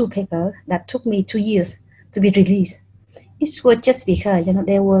got 2 papers that took me 2 years to be released. It was just because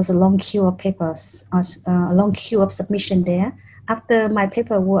there was a long queue of papers, a long queue of submission there. After my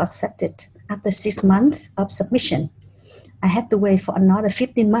paper were accepted, after 6 months of submission, I had to wait for another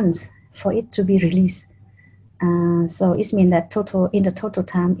 15 months for it to be released. So it means that in the total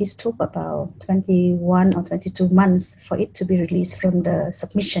time, it took about 21 or 22 months for it to be released from the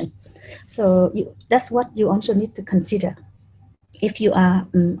submission. So that's what you also need to consider if you are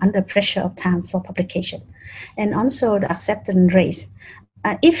under pressure of time for publication. And also the acceptance rate.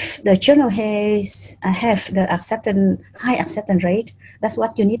 If the journal has have the high acceptance rate, that's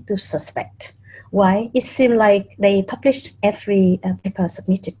what you need to suspect. Why? It seems like they publish every paper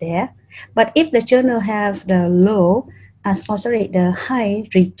submitted there. But if the journal have the the high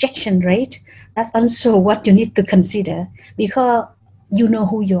rejection rate, that's also what you need to consider, because you know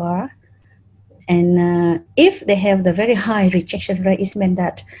who you are. And if they have the very high rejection rate, it means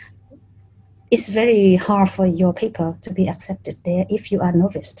that it's very hard for your paper to be accepted there if you are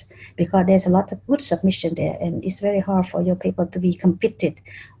novice, because there's a lot of good submission there, and it's very hard for your paper to be competed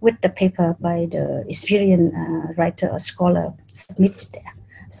with the paper by the experienced writer or scholar submitted there.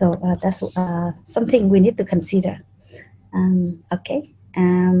 So that's something we need to consider. Okay.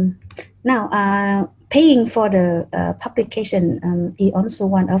 Now, paying for the publication is also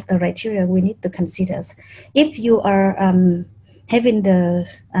one of the criteria we need to consider. If you are having the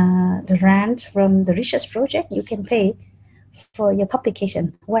grant from the research project, you can pay for your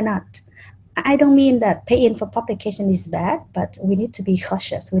publication. Why not? I don't mean that paying for publication is bad, but we need to be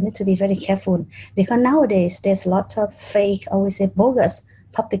cautious. We need to be very careful, because nowadays there's a lot of fake, I would say bogus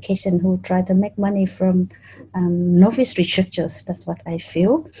publication who try to make money from novice researchers. That's what I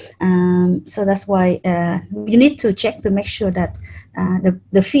feel. So that's why you need to check to make sure that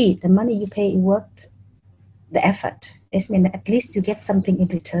the fee, the money you pay, worth the effort. It means at least you get something in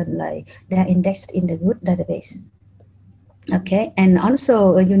return, like they're indexed in the good database. Okay, and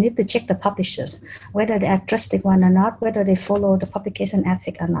also you need to check the publishers, whether they are trusted one or not, whether they follow the publication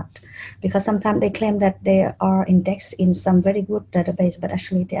ethic or not. Because sometimes they claim that they are indexed in some very good database, but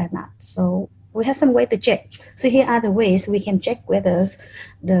actually they are not. So we have some way to check. So here are the ways we can check whether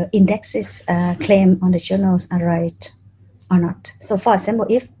the indexes claimed on the journals are right or not. So for example,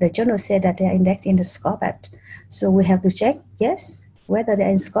 if the journal said that they are indexed in the scoreboard, so we have to check, yes, whether they are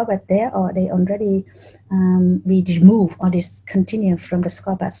in scoreboard there or they already be removed or discontinued from the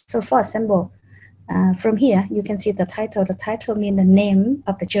scoreboard. So for example, from here, you can see the title. The title means the name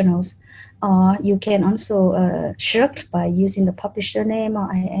of the journals, or you can also search by using the publisher name or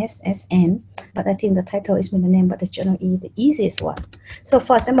ISSN. But I think the title is mean the name, but the journal is the easiest one. So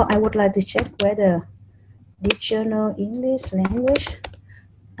for example, I would like to check whether this journal English language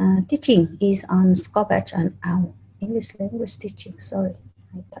teaching is on scoreboard and English language teaching. Sorry.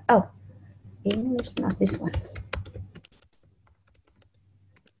 Oh, English, not this one.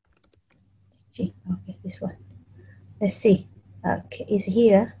 Okay, this one. Let's see. Okay, is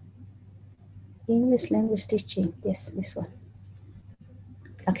here English language teaching? Yes, this one.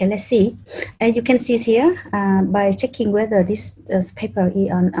 Okay, let's see. And you can see here by checking whether this paper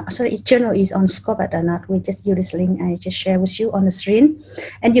is on, journal is on scoreboard or not. We just use this link I just share with you on the screen.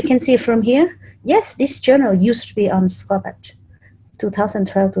 And you can see from here, yes, this journal used to be on scoreboard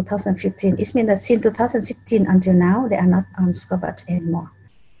 2012, 2015. It means that since 2016 until now, they are not on Scopus anymore.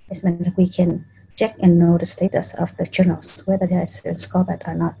 It means that we can check and know the status of the journals, whether they are in Scopus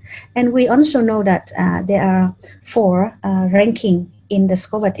or not. And we also know that there are 4 ranking in the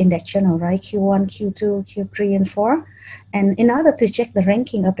Scopus index journal, right? Q1, Q2, Q3, and 4. And in order to check the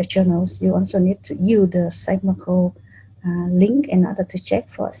ranking of the journals, you also need to use the Sigma-Co link in order to check,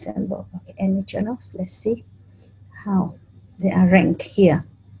 for example, okay, any journals. Let's see how they are ranked here.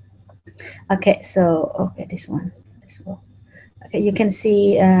 Okay, so okay, this one. Okay, you can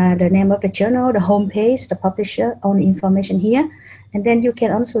see the name of the journal, the home page, the publisher, all the information here, and then you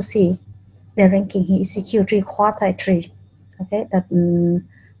can also see the ranking here is Q3 quartile 3. Okay, that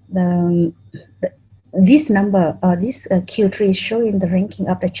this number or this Q3 is showing the ranking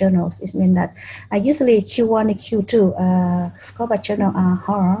of the journals. It means that usually Q1 and Q2 Scopus journal are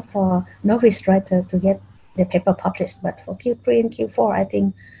hard for novice writer to get the paper published, but for Q3 and Q4, I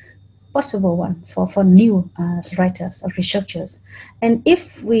think possible one for new writers or researchers. And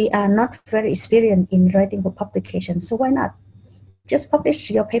if we are not very experienced in writing for publication, so why not just publish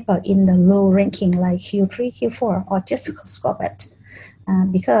your paper in the low ranking like Q3, Q4, or just Scopus?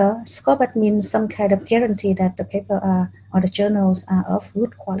 Because Scopus means some kind of guarantee that the paper or the journals are of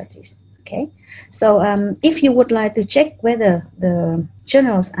good qualities. Okay, so if you would like to check whether the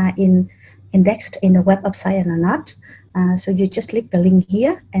journals are indexed in the Web of Science or not, so you just click the link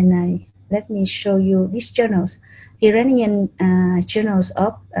here, and let me show you these journals, Iranian journals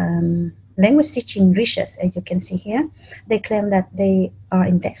of language teaching research. As you can see here, they claim that they are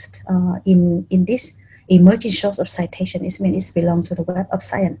indexed in this emerging source of citation. It means it belongs to the Web of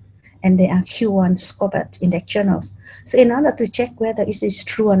Science, and they are Q1 Scopus index journals. So in order to check whether it is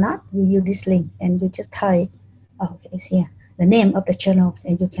true or not, you use this link and you just type, oh, okay, it's here, the name of the journals,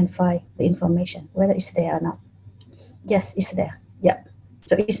 and you can find the information whether it's there or not. Yes, it's there. Yeah.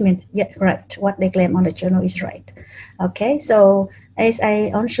 So it means, yeah, right. What they claim on the journal is right. Okay. So as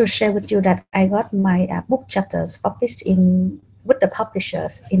I also share with you that I got my book chapters published with the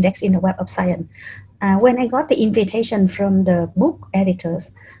publishers indexed in the Web of Science. When I got the invitation from the book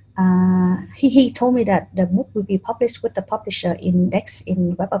editors, he told me that the book will be published with the publisher indexed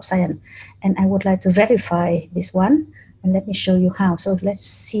in Web of Science, and I would like to verify this one. And let me show you how. So let's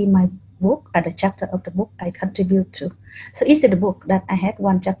see my book, the chapter of the book I contribute to. So it's the book that I had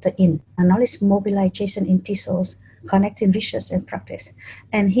one chapter in, knowledge mobilization in TESOL, connecting research and practice.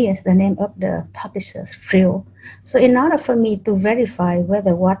 And here's the name of the publisher's field. So in order for me to verify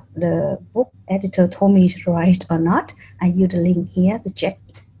whether what the book editor told me is right or not, I use the link here to check.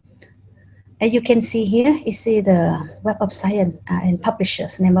 And you can see here, you see the Web of Science and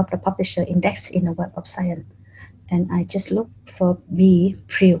publishers, name of the publisher indexed in the Web of Science. And I just look for B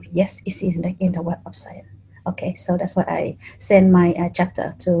preview. Yes, it's in the Web of Science. Okay, so that's why I send my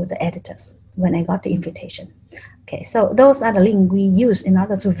chapter to the editors when I got the invitation. Okay, so those are the links we use in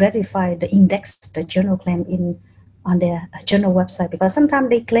order to verify the index the journal claim on their journal website, because sometimes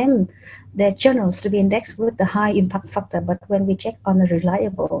they claim their journals to be indexed with the high impact factor, but when we check on the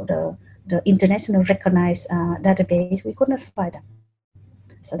reliable, the international recognized database, we could not find them.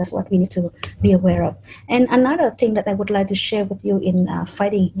 So that's what we need to be aware of. And another thing that I would like to share with you in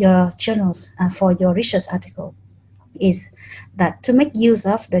finding your journals for your research article is that to make use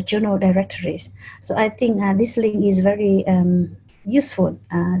of the journal directories. So I think this link is very useful,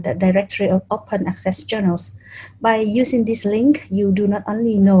 the directory of open access journals. By using this link, you do not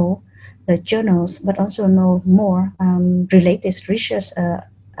only know the journals, but also know more related research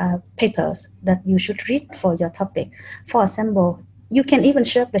papers that you should read for your topic. For example, you can even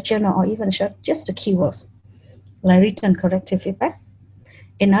search the journal or even search just the keywords, like written corrective feedback,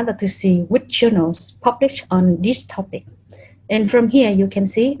 in order to see which journals publish on this topic. And from here, you can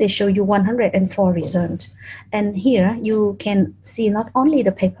see they show you 104 results. And here you can see not only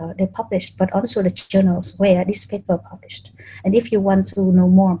the paper they published, but also the journals where this paper published. And if you want to know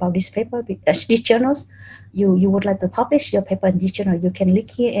more about this paper, these journals, you would like to publish your paper in this journal, you can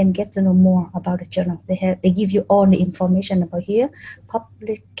click here and get to know more about the journal. They give you all the information about here,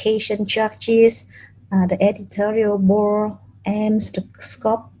 publication charges, the editorial board, aims, the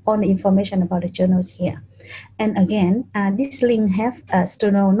scope, all the information about the journals here. And again, this link helps us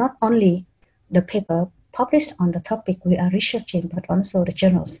to know not only the paper published on the topic we are researching, but also the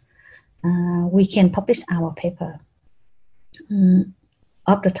journals. We can publish our paper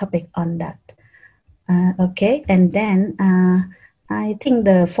of the topic on that. Okay, and then I think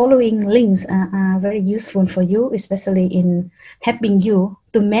the following links are very useful for you, especially in helping you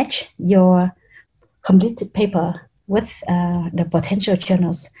to match your completed paper with the potential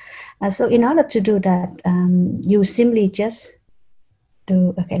journals. So in order to do that, you simply just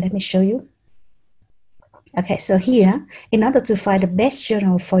to, okay, let me show you. Okay, so here, in order to find the best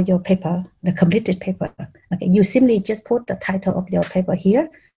journal for your paper, the completed paper, okay, you simply just put the title of your paper here,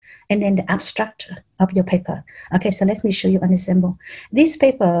 and then the abstract of your paper. Okay, so let me show you an example. This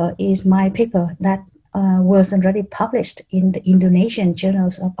paper is my paper that was already published in the Indonesian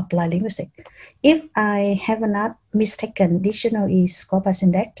journals of applied linguistics. If I have not mistaken, this journal is Scopus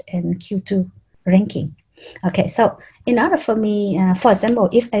Index and Q2 ranking. Okay, so in order for me, for example,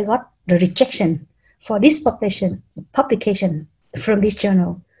 if I got the rejection for this publication from this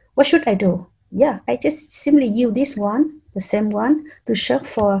journal, what should I do? Yeah, I just simply use this one, the same one, to search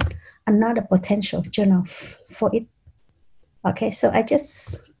for another potential journal for it. Okay, so I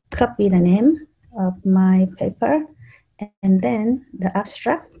just copy the name of my paper and then the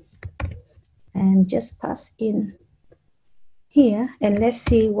abstract and just pass in here, and let's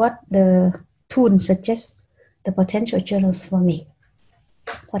see what the tool suggests the potential journals for me.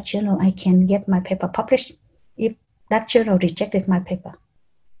 What journal I can get my paper published if that journal rejected my paper.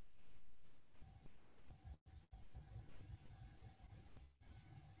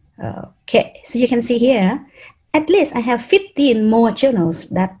 Okay, so you can see here, at least I have 15 more journals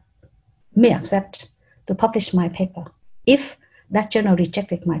that may accept to publish my paper if that journal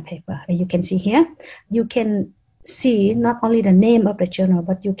rejected my paper. And you can see here, you can see not only the name of the journal,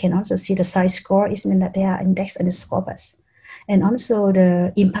 but you can also see the size score. It means that they are indexed in the Scopus. And also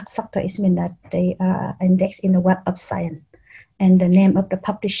the impact factor is mean that they are indexed in the Web of Science, and the name of the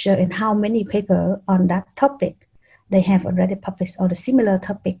publisher and how many papers on that topic they have already published, or the similar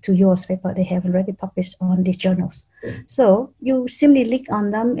topic to yours paper they have already published on these journals. So you simply click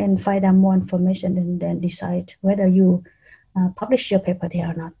on them and find out more information and then decide whether you publish your paper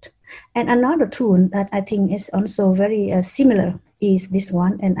there or not. And another tool that I think is also very similar is this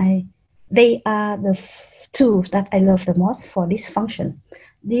one, and they are the tools that I love the most for this function.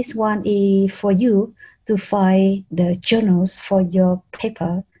 This one is for you to find the journals for your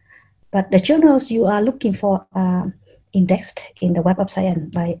paper, but the journals you are looking for are indexed in the Web of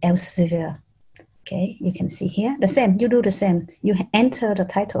Science by Elsevier. Okay, you can see here the same. You do the same. You enter the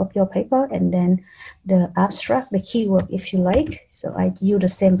title of your paper and then the abstract, the keyword if you like. So I use the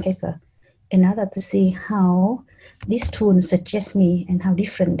same paper in order to see how this tool suggests me and how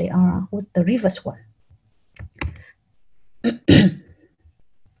different they are with the reverse one.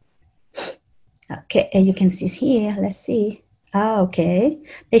 Okay, and you can see here, let's see. Okay,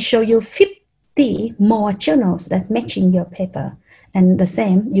 they show you 50 more journals that matching your paper. And the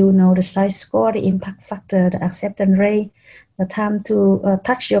same, you know, the size score, the impact factor, the acceptance rate, the time to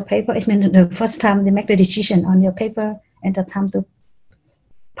touch your paper. It means the first time they make the decision on your paper and the time to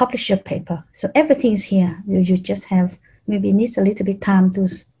publish your paper. So everything is here. You just have, maybe needs a little bit time to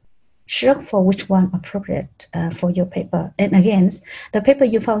search for which one appropriate for your paper. And again, the paper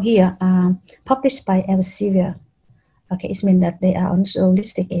you found here are published by Elsevier. Okay, it means that they are also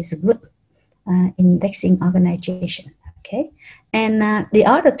listed as good indexing organization. Okay, and the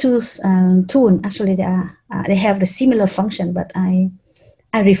other tools, actually they have the similar function, but I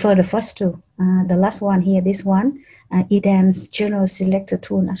refer the first two. The last one here, this one, EDAM's Journal Selector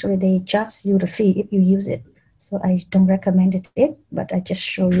tool. Actually, they charge you the fee if you use it. So I don't recommend it, but I just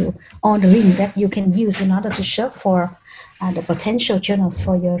show you all the link that you can use in order to search for the potential journals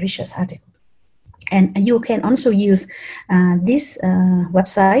for your research article. And you can also use this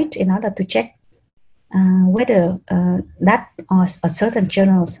website in order to check whether that or a certain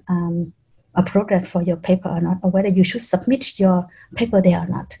journals appropriate for your paper or not, or whether you should submit your paper there or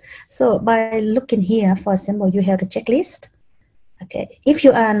not. So by looking here, for example, you have the checklist. Okay, if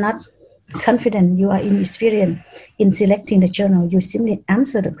you are not confident, you are inexperienced in selecting the journal, you simply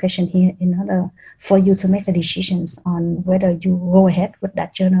answer the question here in order for you to make a decisions on whether you go ahead with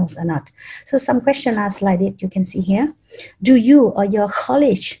that journals or not. So some questions are like it, you can see here. Do you or your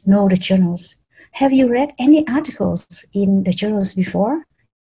college know the journals? Have you read any articles in the journals before?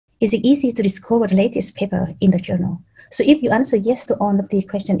 Is it easy to discover the latest paper in the journal? So if you answer yes to all of these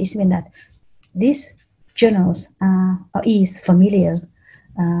questions, it means that these journals is familiar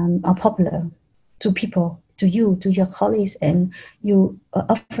or popular to people, to you, to your colleagues, and you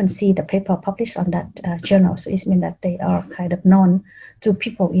often see the paper published on that journal. So it means that they are kind of known to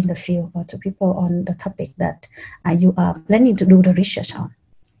people in the field or to people on the topic that you are planning to do the research on.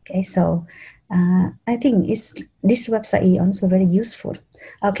 Okay, so I think this website is also very useful.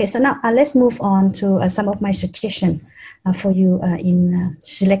 Okay, so now let's move on to some of my suggestions for you in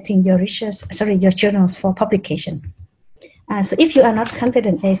selecting your your journals for publication. So if you are not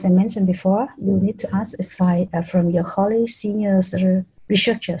confident, as I mentioned before, you need to ask advice from your colleagues, seniors,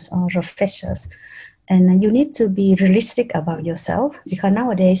 researchers, or professors. And you need to be realistic about yourself, because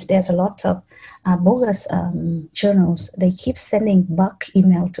nowadays there's a lot of bogus journals. They keep sending bulk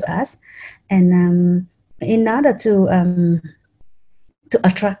email to us, and in order to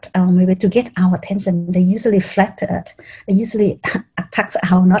attract, maybe to get our attention, they usually flatter it. They usually attack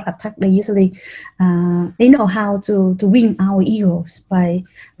our, not attack. They usually they know how to win our egos by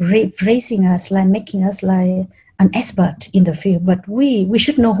raising us, like making us like an expert in the field. But we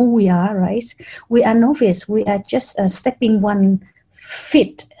should know who we are, right? We are novice. We are just stepping one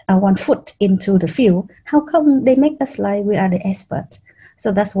foot into the field. How come they make us like we are the expert?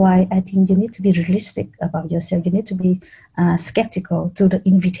 So that's why I think you need to be realistic about yourself. You need to be skeptical to the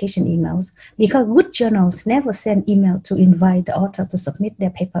invitation emails, because good journals never send email to invite the author to submit their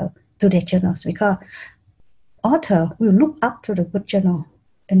paper to their journals, because author will look up to the good journal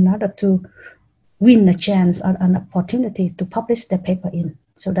in order to win a chance or an opportunity to publish their paper in.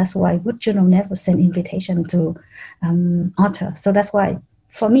 So that's why good journal never send invitation to author. So that's why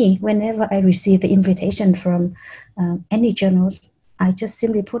for me, whenever I receive the invitation from any journals, I just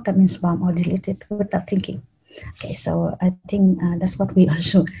simply put them in spam or delete it without thinking. Okay, so I think that's what we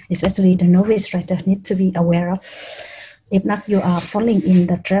also, especially the novice writer, need to be aware of. If not, you are falling in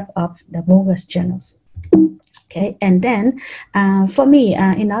the trap of the bogus journals. Okay, and then for me,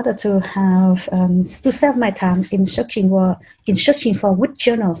 in order to have to save my time in searching for which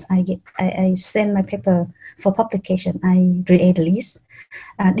journals I send my paper for publication, I create a list.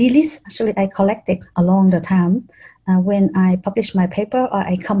 The list actually I collected along the time when I publish my paper or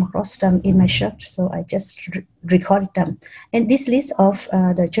I come across them in my search. So I just recorded them. And this list of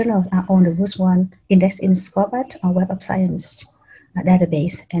the journals are on the Woods one indexed in Scopus or Web of Science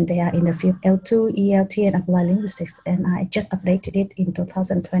database, and they are in the field L2, ELT, and Applied Linguistics. And I just updated it in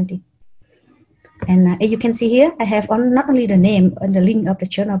 2020. And as you can see here, I have not only the name and the link of the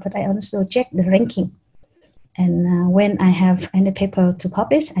journal, but I also check the ranking. And when I have any paper to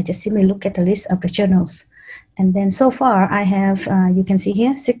publish, I just simply look at the list of the journals. And then so far I have, you can see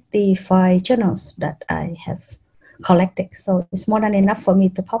here, 65 journals that I have collected. So it's more than enough for me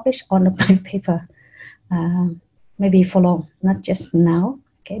to publish on my paper, maybe for long, not just now,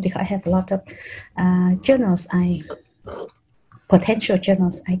 okay? Because I have a lot of journals, potential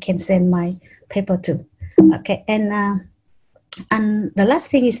journals I can send my paper to, okay? And the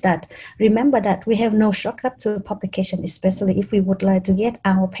last thing is that, remember that we have no shortcut to publication, especially if we would like to get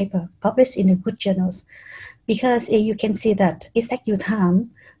our paper published in a good journals, because you can see that it takes you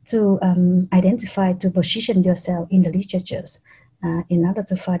time to identify, to position yourself in the literatures in order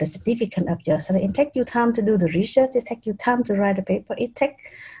to find the significance of yourself. It takes you time to do the research, it takes you time to write a paper, it takes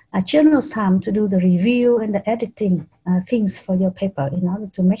a journal's time to do the review and the editing things for your paper in order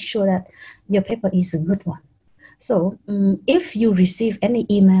to make sure that your paper is a good one. So if you receive any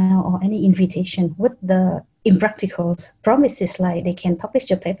email or any invitation with the impractical promises like they can publish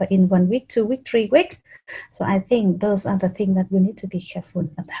your paper in 1 week, 2 weeks, 3 weeks, so I think those are the things that you need to be careful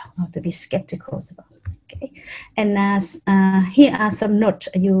about, or to be skeptical about. Okay, and here are some notes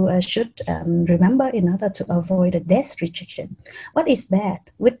you should remember in order to avoid the death rejection. What is bad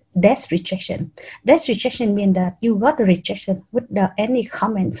with death rejection? Death rejection means that you got the rejection without any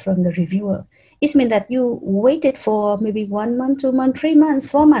comment from the reviewer. It means that you waited for maybe 1 month, 2 months, 3 months,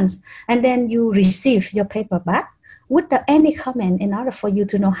 4 months, and then you receive your paper back without any comment in order for you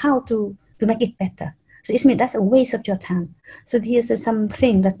to know how to make it better. So it means that's a waste of your time. So here's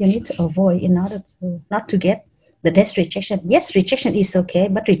something that you need to avoid in order to not to get the death rejection. Yes, rejection is okay,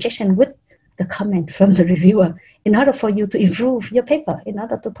 but rejection with the comment from the reviewer in order for you to improve your paper, in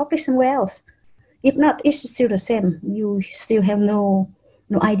order to publish somewhere else. If not, it's still the same. You still have no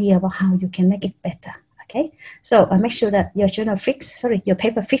idea about how you can make it better. Okay, so make sure that your your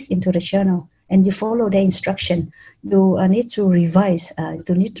paper fits into the journal, and you follow the instruction. You need to revise,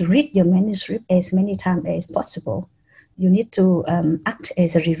 you need to read your manuscript as many times as possible. You need to act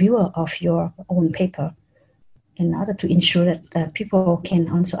as a reviewer of your own paper in order to ensure that people can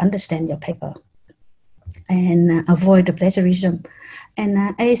also understand your paper, and avoid the plagiarism.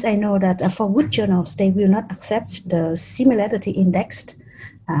 And as I know that for good journals, they will not accept the similarity indexed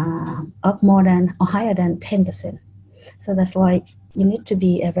of more than or higher than 10%. So that's why you need to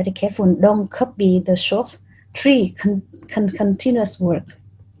be very careful. Don't copy the source, continuous work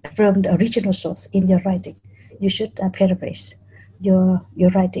from the original source in your writing. You should paraphrase your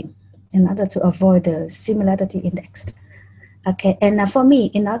writing in order to avoid the similarity indexed. Okay, and for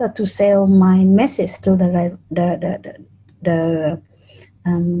me, in order to sell my message to the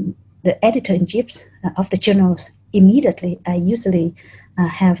editor-in-chiefs of the journals immediately, I usually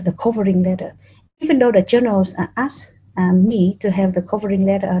have the covering letter. Even though the journals ask me to have the covering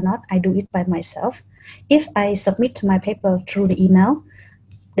letter or not, I do it by myself. If I submit my paper through the email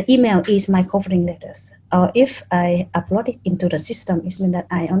is my covering letters. Or if I upload it into the system, it means that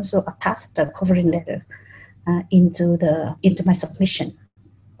I also attach the covering letter into my submission.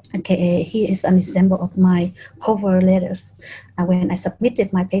 Okay, here is an example of my cover letters. When I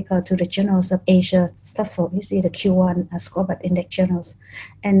submitted my paper to the Journals of Asia TESOL, you see the Q1 Scoreboard Index journals,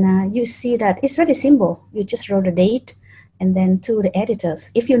 and you see that it's very simple. You just wrote the date, and then to the editors.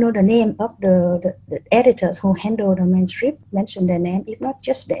 If you know the name of the editors who handle the manuscript, mention their name. If not,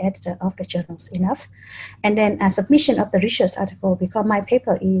 just the editor of the journals enough. And then a submission of the research article, because my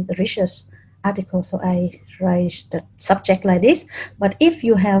paper is the research article, so I write the subject like this. But if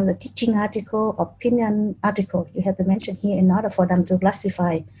you have the teaching article, opinion article, you have to mention here in order for them to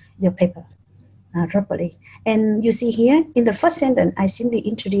classify your paper properly. And you see here in the first sentence, I simply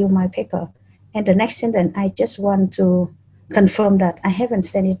introduce my paper, and the next sentence, I just want to confirm that I haven't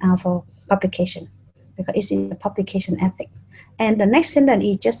sent it out for publication because it's a publication ethic. And the next sentence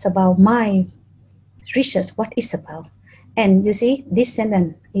is just about my research, what it's about. And you see, this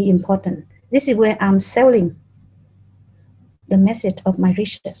sentence is important. This is where I'm selling the message of my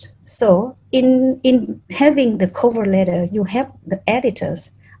research. So in having the cover letter, you have the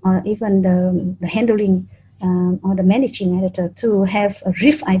editors or even the handling or the managing editor to have a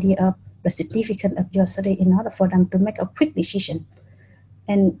brief idea of the significance of your study in order for them to make a quick decision.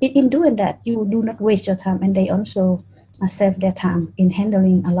 And in doing that, you do not waste your time, and they also save their time in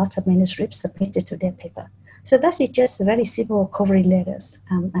handling a lot of manuscripts submitted to their paper. So that is just very simple covering letters.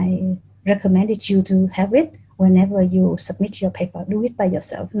 I recommended you to have it whenever you submit your paper. Do it by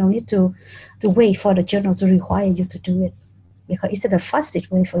yourself. No need to wait for the journal to require you to do it, because it's the fastest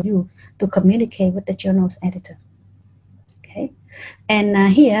way for you to communicate with the journal's editor. Okay,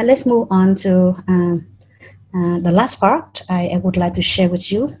 and here let's move on to the last part. I would like to share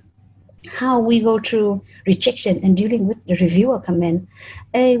with you how we go through rejection and dealing with the reviewer comment.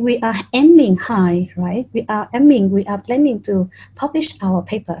 We are aiming high, right? We are planning to publish our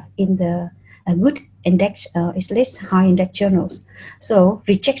paper in the good index, it's less high index journals. So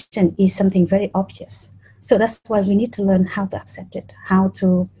rejection is something very obvious. So that's why we need to learn how to accept it, how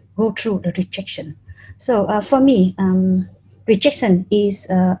to go through the rejection. So for me, rejection is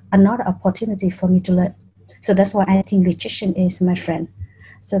another opportunity for me to learn. So that's why I think rejection is my friend.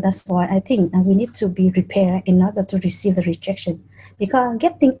 So that's why I think we need to be prepared in order to receive the rejection. Because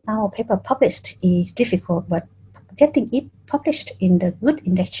getting our paper published is difficult, but getting it published in the good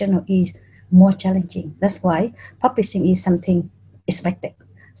index journal is more challenging. That's why publishing is something expected.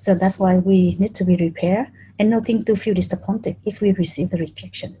 So that's why we need to be prepared and nothing to feel disappointed if we receive the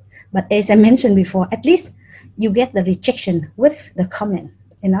rejection. But as I mentioned before, at least you get the rejection with the comment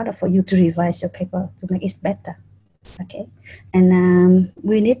in order for you to revise your paper to make it better. Okay, and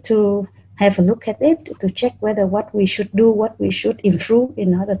we need to have a look at it to check whether what we should do, what we should improve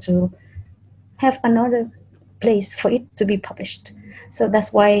in order to have another place for it to be published. So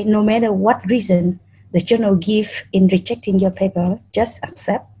that's why no matter what reason the journal give in rejecting your paper, just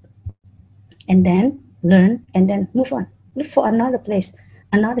accept and then learn and then move on. Look for another place,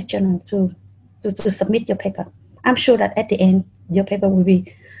 another journal to submit your paper. I'm sure that at the end, your paper will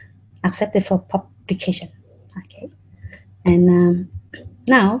be accepted for publication. Okay, and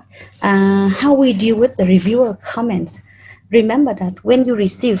now how we deal with the reviewer comments. Remember that when you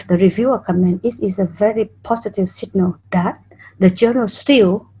receive the reviewer comment, it is a very positive signal that the journal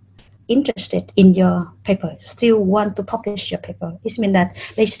still interested in your paper, still want to publish your paper. It means that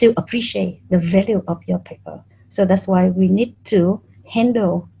they still appreciate the value of your paper. So that's why we need to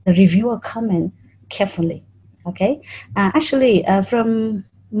handle the reviewer comment carefully. Okay, actually from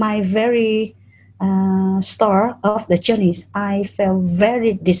my very start of the journeys, I felt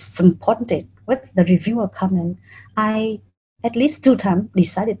very disappointed with the reviewer comment. I at least 2 times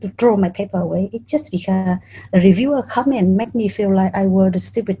decided to throw my paper away. It's just because the reviewer comment made me feel like I was a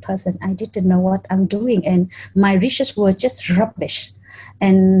stupid person. I didn't know what I'm doing, and my research was just rubbish.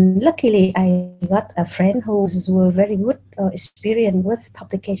 And luckily, I got a friend who was very good experience with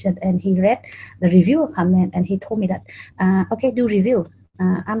publication, and he read the reviewer comment, and he told me that, okay, do review.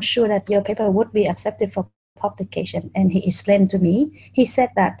 I'm sure that your paper would be accepted for publication. And he explained to me, he said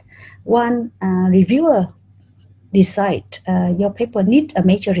that one reviewer decide your paper need a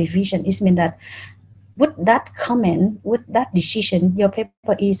major revision. It means that with that comment, with that decision, your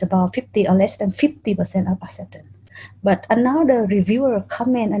paper is about 50 or less than 50% of accepted. But another reviewer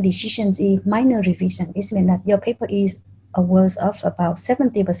comment and decisions is minor revision. It means that your paper is a worth of about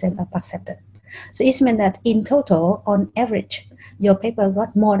 70% of accepted. So it means that in total, on average, your paper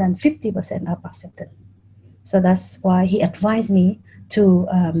got more than 50% of accepted. So that's why he advised me to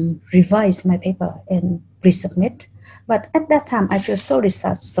revise my paper and resubmit. But at that time, I feel so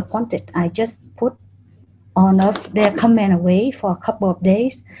disappointed. I just put on of their comment away for a couple of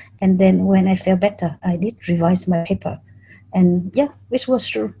days, and then when I felt better, I did revise my paper, and yeah, which was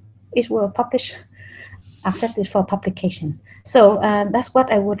true. It was published, accepted for publication. So that's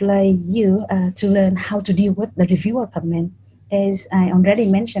what I would like you to learn how to deal with the reviewer comment. As I already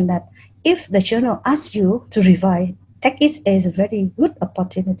mentioned that if the journal asks you to revise, take it as a very good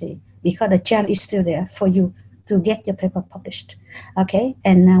opportunity because the chance is still there for you to get your paper published. Okay,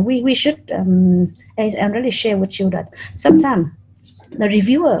 and we should, as I already share with you that sometimes the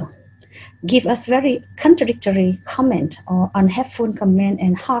reviewer give us very contradictory comment or unhelpful comment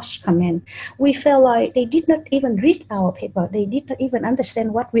and harsh comment. We feel like they did not even read our paper. They did not even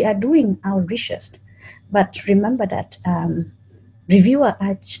understand what we are doing, our research. But remember that reviewer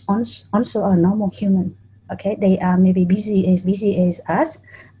are also a normal human. Okay, they are maybe busy as us,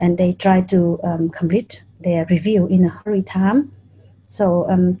 and they try to complete their review in a hurry time. So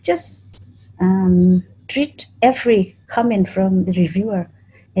just treat every comment from the reviewer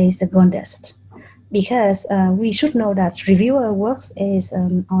as a contest, because we should know that reviewer works is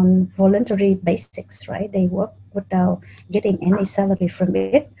on voluntary basics, right? They work without getting any salary from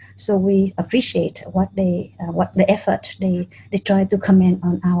it. So we appreciate what the effort they try to comment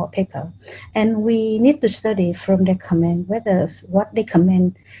on our paper, and we need to study from their comment whether what they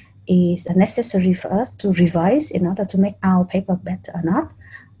comment is necessary for us to revise in order to make our paper better or not,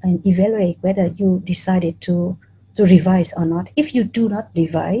 and evaluate whether you decided to revise or not. If you do not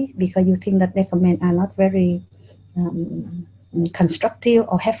revise because you think that their comments are not very constructive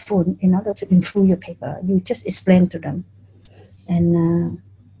or helpful in order to improve your paper, you just explain to them, and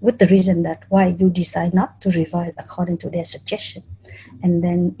with the reason that why you decide not to revise according to their suggestion. And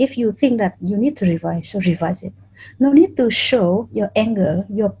then if you think that you need to revise, so revise it. No need to show your anger,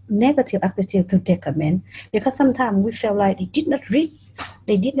 your negative attitude to their comment, because sometimes we feel like they did not read,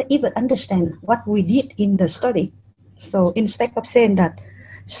 they did not even understand what we did in the study. So instead of saying that,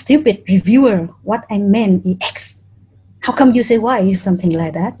 stupid reviewer, what I meant is X, how come you say Y, something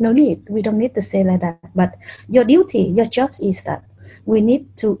like that? No need, we don't need to say like that. But your duty, your job is that we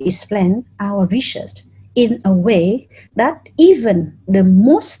need to explain our research in a way that even the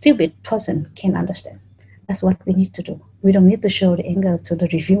most stupid person can understand. That's what we need to do. We don't need to show the anger to the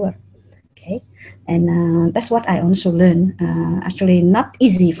reviewer. Okay, and that's what I also learned. Actually, not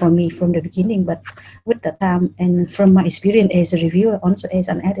easy for me from the beginning, but with the time and from my experience as a reviewer, also as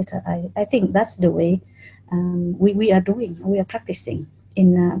an editor, I think that's the way we are doing. We are practicing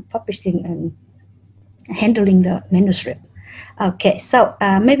in publishing and handling the manuscript. Okay, so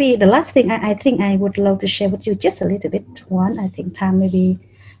maybe the last thing I think I would love to share with you just a little bit. One, I think time may be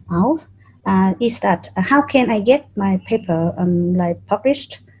out. Is that how can I get my paper like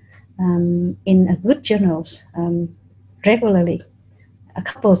published in a good journals regularly? A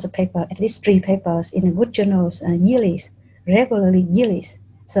couple of papers, at least 3 papers in a good journals yearly, regularly yearly.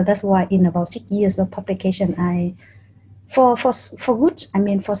 So that's why in about 6 years of publication, I for good, I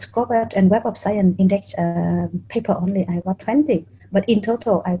mean for Scopus and Web of Science index paper only, I got 20. But in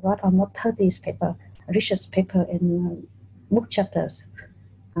total, I got almost 30 paper, research paper in book chapters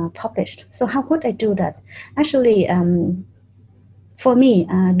published. So how could I do that? Actually, for me,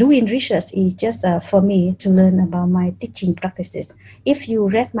 doing research is just for me to learn about my teaching practices. If you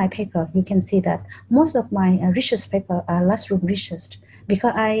read my paper, you can see that most of my research paper are classroom research,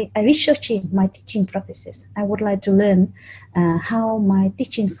 because I researching my teaching practices. I would like to learn how my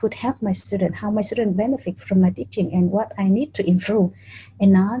teaching could help my student, how my student benefit from my teaching, and what I need to improve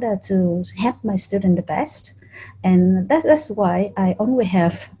in order to help my student the best. And that's why I only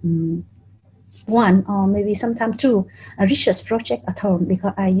have one or maybe sometimes 2 research project at home,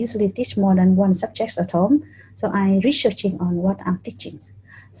 because I usually teach more than 1 subject at home. So I researching on what I'm teaching.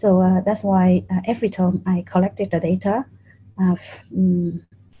 So that's why every time I collected the data,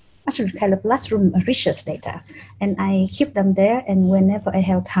 actually kind of classroom research data, and I keep them there. And whenever I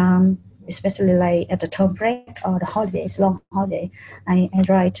have time, especially like at the term break or the holidays, long holiday, I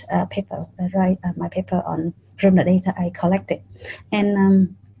write a paper. I write my paper on from the data I collected.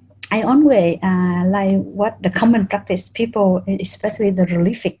 And I always like what the common practice people, especially the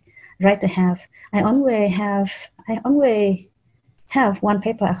prolific writer, have. I always have 1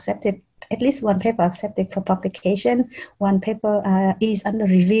 paper accepted, at least 1 paper accepted for publication. 1 paper is under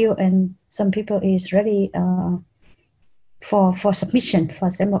review, and some people is ready for submission, for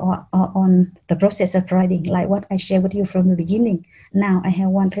example, or on the process of writing, like what I shared with you from the beginning. Now I have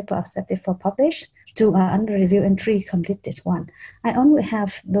 1 paper accepted for publish, 2 are under review, and 3 completed 1. I only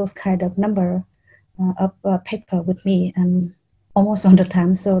have those kind of number of paper with me, and almost all the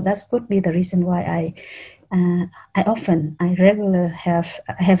time. So that could be the reason why I regular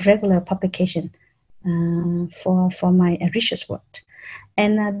have regular publication for my research work.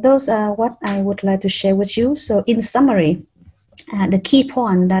 And those are what I would like to share with you. So in summary, the key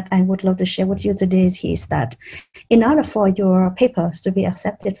point that I would love to share with you today is that in order for your papers to be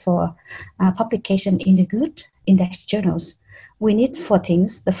accepted for publication in the good index journals, we need 4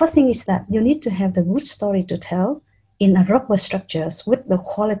 things. The first thing is that you need to have the good story to tell in a robust structures with the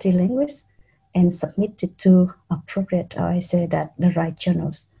quality language and submit it to appropriate, or I say that the right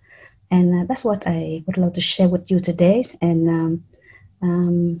journals. And that's what I would love to share with you today. And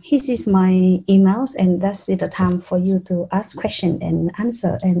here is my emails, and that's the time for you to ask question and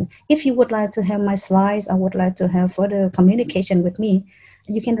answer. And if you would like to have my slides or would like to have further communication with me,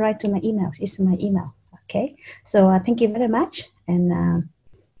 you can write to my email. It's my email. Okay. So thank you very much. And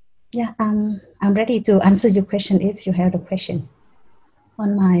yeah, I'm ready to answer your question if you have a question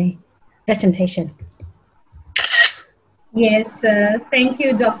on my presentation. Yes, thank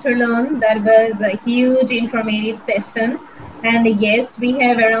you, Dr. Lon. That was a huge informative session. And yes, we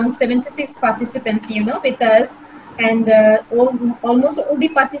have around 76 participants, with us. And almost all the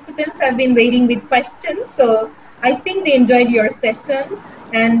participants have been waiting with questions. So I think they enjoyed your session.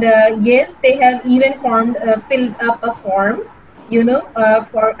 And yes, they have even filled up a form,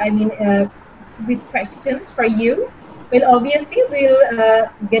 with questions for you. Well, obviously, we'll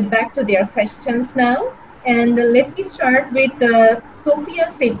get back to their questions now. And let me start with Sophia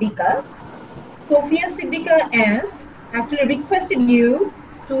Siddiqa. Sophia Siddiqa actually requested you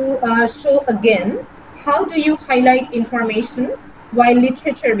to show again how do you highlight information while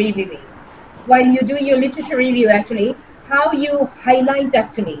literature reviewing. While you do your literature review, actually, how you highlight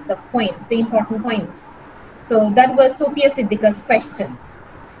actually the points, the important points. So that was Sophia Siddiqa's question.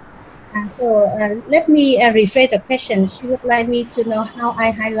 Let me rephrase the question. She would like me to know how I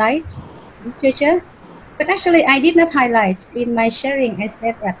highlight literature. But actually, I did not highlight in my sharing. I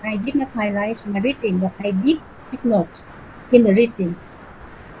said that I did not highlight my reading, but I did take note in the reading.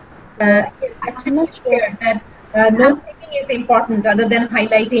 Yes, actually, I'm not sure that note-taking is important other than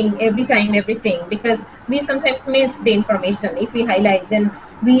highlighting every time everything, because we sometimes miss the information. If we highlight, then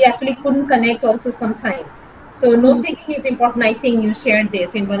we actually couldn't connect also sometimes. So note-taking is important. I think you shared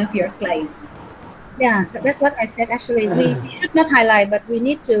this in one of your slides. Yeah, that's what I said. Actually, we should not highlight, but we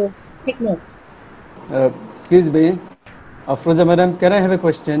need to take note. Excuse me, Afroza madam, can I have a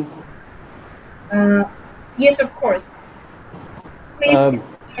question? Yes, of course. Please tell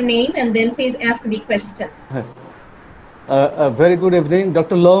your name and then please ask the question. Very good evening,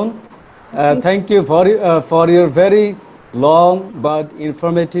 Dr. Lone. Thank you for your very long but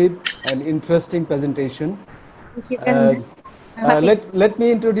informative and interesting presentation. Thank you. Let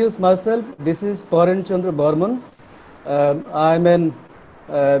me introduce myself. This is Paran Chandra Burman. I'm an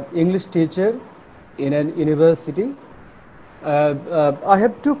English teacher in an university. I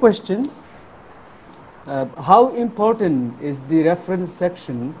have 2 questions. How important is the reference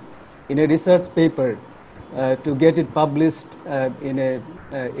section in a research paper to get it published in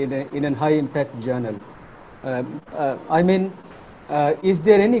a high impact journal? Is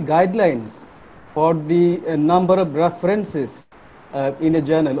there any guidelines for the number of references in a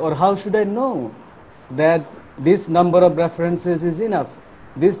journal, or how should I know that this number of references is enough,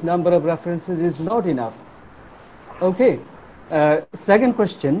 this number of references is not enough? Okay. Second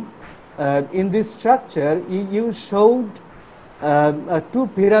question, in this structure you showed 2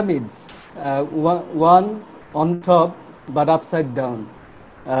 pyramids, one on top but upside down,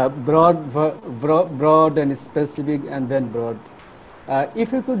 broad and specific, and then broad.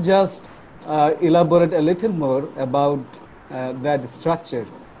 If you could just elaborate a little more about that structure,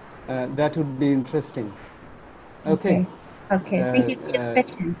 that would be interesting. Okay. Thank you for your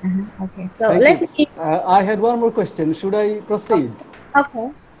question. Okay, so I had one more question. Should I proceed?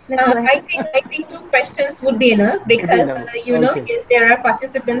 Okay. I think 2 questions would be enough, because yes, there are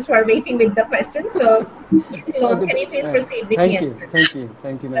participants who are waiting with the questions. So, can you please proceed with the answer?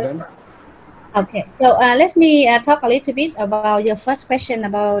 Thank you, madam. Okay, so let me talk a little bit about your first question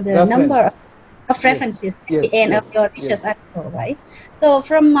about the number of references at the end of your research article, right? So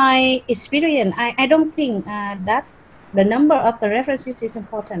from my experience, I don't think that the number of the references is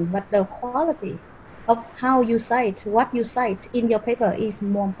important, but the quality of how you cite, what you cite in your paper is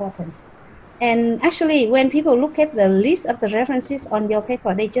more important. And actually, when people look at the list of the references on your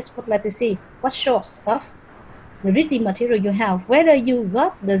paper, they just would like to see what source of the reading material you have, whether you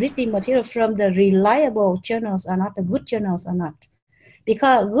got the reading material from the reliable journals or not, the good journals or not.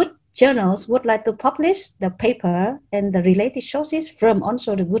 Because good journals would like to publish the paper and the related sources from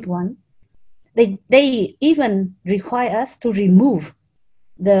also the good one. They even require us to remove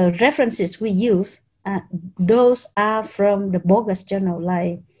the references we use. Those are from the bogus journal,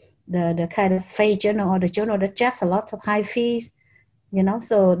 like the kind of fake journal or the journal that charges a lot of high fees.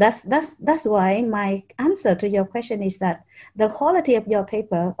 So that's why my answer to your question is that the quality of your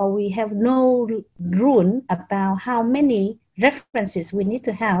paper, or we have no rule about how many references we need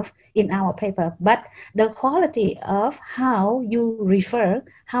to have in our paper, but the quality of how you refer,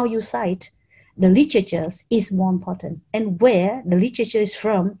 how you cite the literatures is more important, and where the literature is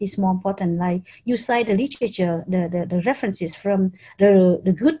from is more important. Like you cite the literature, the references from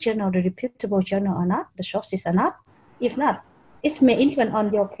the good journal, the reputable journal or not, the sources or not. If not, it may influence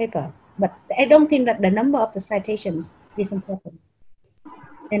on your paper, but I don't think that the number of the citations is important.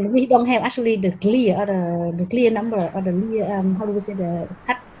 And we don't have actually the clear or the clear number or the clear, how do we say, the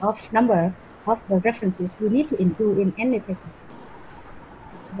cut off number of the references we need to include in any paper.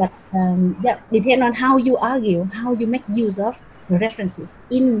 But that depends on how you argue, how you make use of the references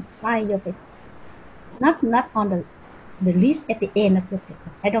inside your paper, not on the list at the end of the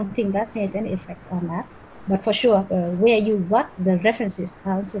paper. I don't think that has any effect on that. But for sure, where you got the references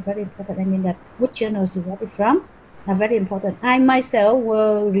are also very important. I mean that which journals you got it from are very important. I myself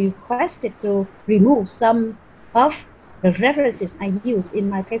were requested to remove some of the references I use in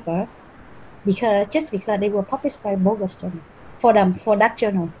my paper just because they were published by bogus journal. For that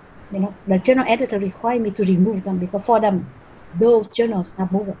journal, the journal editor required me to remove them because for them, those journals are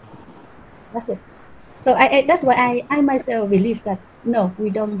bogus. That's it. So that's why I myself believe that no, we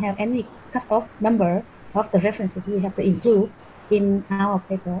don't have any cut-off number of the references we have to include in our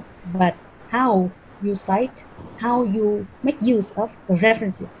paper, but how you cite, how you make use of the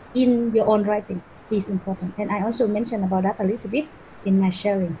references in your own writing is important. And I also mentioned about that a little bit in my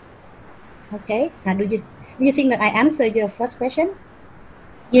sharing. Okay, now do you think that I answered your first question?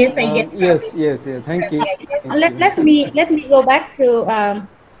 Yes, I get. Yes. Thank you. Let me go back to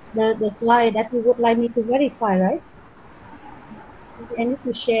the slide that you would like me to verify, right? I need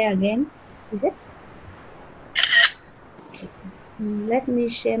to share again. Is it? Okay. Let me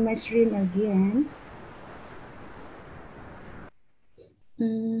share my screen again.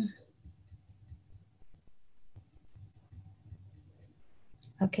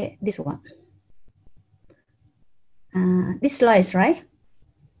 Okay, this one. This slides, right?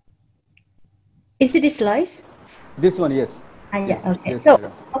 Is it this slides? This one, yes. Yes, okay. Yes, so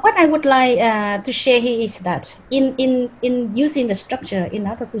what I would like to share here is that in using the structure in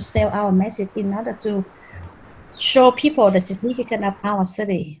order to sell our message, in order to show people the significance of our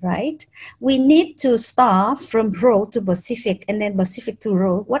study, right? We need to start from role to specific and then specific to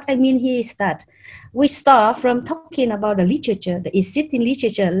role. What I mean here is that we start from talking about the literature, the existing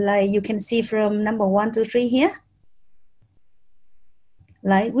literature, like you can see from number 1 to 3 here.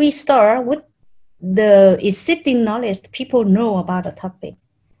 Like we start with the existing knowledge people know about the topic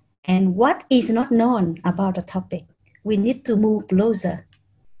and what is not known about the topic. We need to move closer.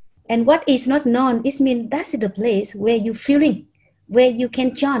 And what is not known is mean that's the place where you fill in, where you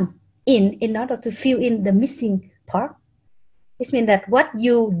can join in order to fill in the missing part. It means that what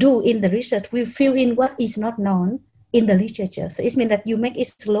you do in the research will fill in what is not known in the literature. So it means that you make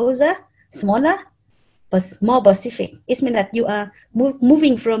it closer, smaller, but more specific. It means that you are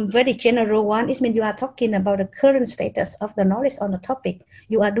moving from very general one. It means you are talking about the current status of the knowledge on the topic.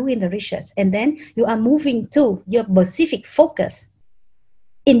 You are doing the research, and then you are moving to your specific focus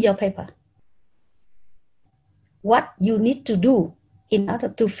in your paper. What you need to do in order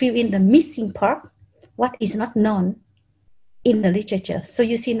to fill in the missing part, what is not known in the literature. So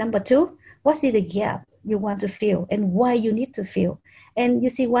you see number 2, what is the gap you want to fill and why you need to fill. And you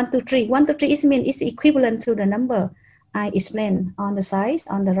see 1 to 3. 1 to 3 is equivalent to the number I explained on the side,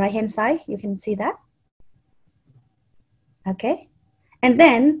 on the right hand side. You can see that. Okay. And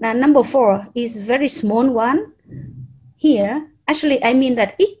then number 4 is very small one. Here, actually, I mean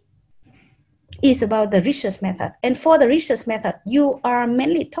that it is about the research method. And for the research method, you are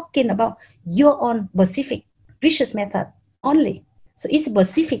mainly talking about your own specific research method only. So it's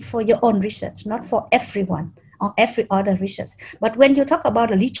specific for your own research, not for everyone or every other research. But when you talk about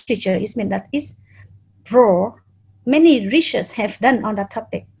the literature, it means that it's broad. Many research have done on that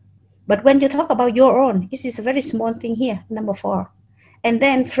topic. But when you talk about your own, this is a very small thing here, number 4. And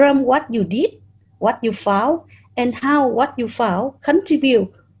then from what you did, what you found, and how what you found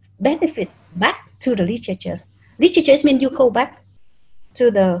contribute, benefit back to the literatures. Literature means you go back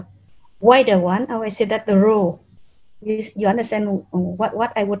to the wider one. I always say that the role. You understand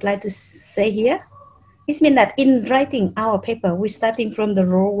what I would like to say here? It means that in writing our paper, we're starting from the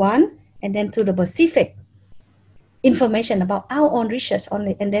role 1 and then to the specific information about our own research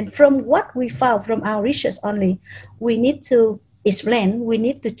only, and then from what we found from our research only, we need to explain, we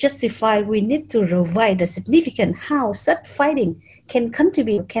need to justify, we need to provide the significant how such finding can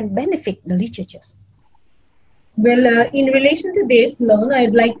contribute, can benefit the literatures. Well, in relation to this loan,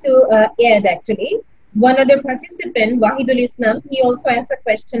 I'd like to add actually, one other participant, Wahidul Islam, he also asked a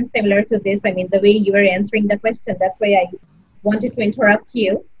question similar to this. I mean, the way you were answering the question, that's why I wanted to interrupt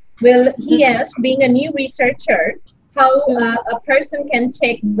you. Well, he asked, being a new researcher, how a person can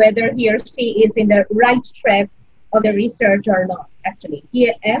check whether he or she is in the right track of the research or not, actually.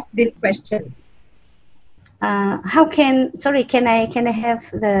 He asked this question. How can, sorry, can I have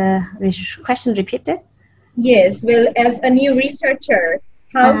the question repeated? Yes, well, as a new researcher,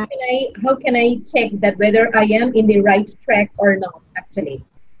 how can I check that whether I am in the right track or not, actually?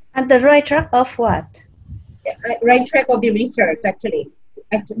 And the right track of what? Right track of the research, actually.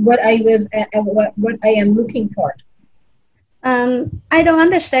 What I am looking for. I don't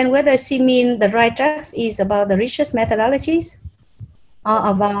understand whether she mean the right tracks is about the research methodologies or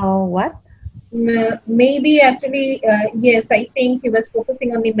about what? Maybe actually, yes, I think he was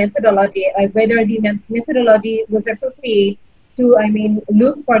focusing on the methodology, whether the methodology was appropriate to, I mean,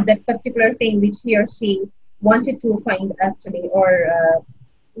 look for that particular thing which he or she wanted to find actually, or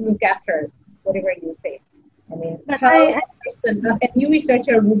look after, whatever you say. I mean, but how a person, a new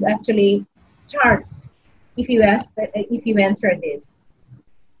researcher would actually start if you answer this.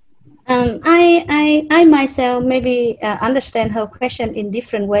 I myself maybe understand her question in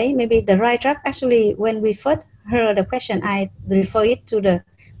different way. Maybe the right track, actually, when we first heard the question, I refer it to the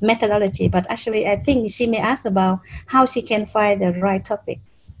methodology, but actually I think she may ask about how she can find the right topic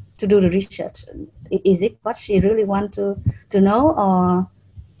to do the research. Is it what she really want to know, or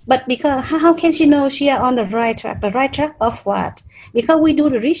but because how can she know she are on the right track? The right track of what? Because we do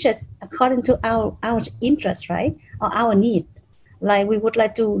the research according to our interest, right, or our need. Like we would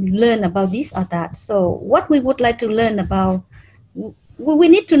like to learn about this or that. So what we would like to learn about, we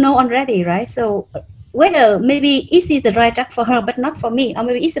need to know already, right? So whether maybe is it the right track for her, but not for me, or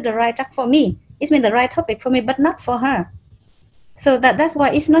maybe is it the right track for me? It's been the right topic for me, but not for her. So that's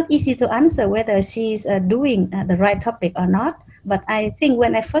why it's not easy to answer whether she's doing the right topic or not. But I think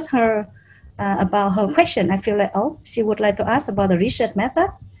when I first heard about her question, I feel like, oh, she would like to ask about the research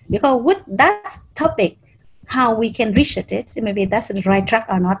method, because with that topic, how we can research it, maybe that's the right track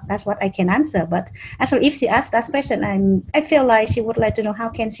or not, that's what I can answer. But actually, if she asked that question, I feel like she would like to know how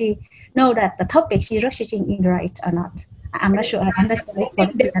can she know that the topic she's researching is right or not. I'm not sure I understand it. I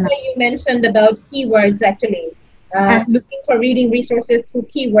think that's why you mentioned about keywords, actually. Looking for reading resources through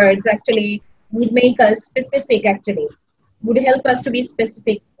keywords actually would make us specific, actually. Would help us to be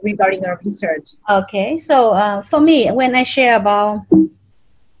specific regarding our research. Okay, so for me, when I share about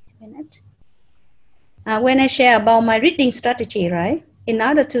my reading strategy, right? In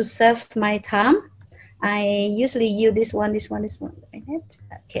order to save my time, I usually use this one.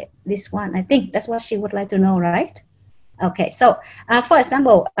 Okay, this one. I think that's what she would like to know, right? Okay, so for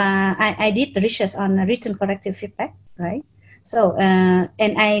example, I did the research on written corrective feedback, right? So and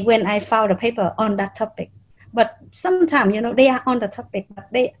when I found a paper on that topic, but sometimes, you know, they are on the topic, but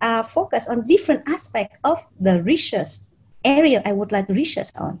they are focused on different aspects of the research area I would like to research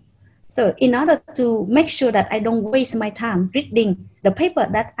on. So in order to make sure that I don't waste my time reading the paper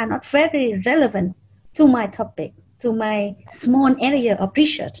that are not very relevant to my topic, to my small area of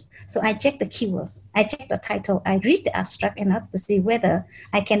research, so I check the keywords, I check the title, I read the abstract enough to see whether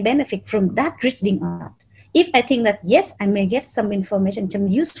I can benefit from that reading or not. If I think that, yes, I may get some information, some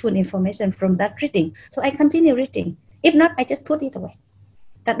useful information from that reading, so I continue reading. If not, I just put it away.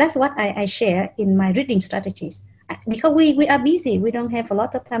 That's what I share in my reading strategies. Because we are busy, we don't have a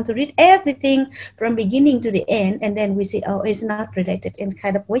lot of time to read everything from beginning to the end, and then we see, oh, it's not related, and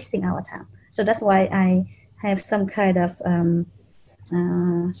kind of wasting our time. So that's why I have some kind of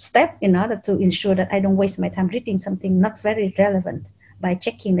step in order to ensure that I don't waste my time reading something not very relevant, by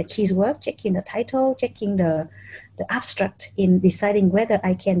checking the keyword, checking the title, checking the abstract in deciding whether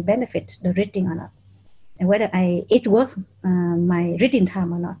I can benefit the reading or not, and whether it works my reading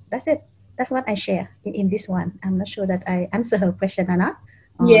time or not. That's it. That's what I share in this one. I'm not sure that I answer her question or not.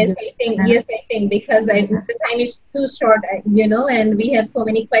 Yes, I think because the time is too short, you know, and we have so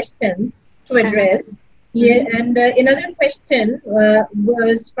many questions to address. Yeah, and another question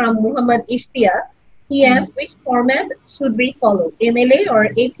was from Muhammad Ishtia. He asked, which format should we follow, MLA or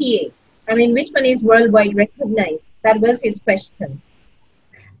APA? I mean, which one is worldwide recognized? That was his question.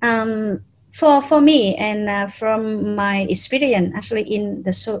 For me, and from my experience, actually in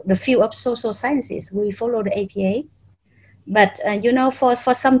the field of social sciences, we follow the APA. But you know, for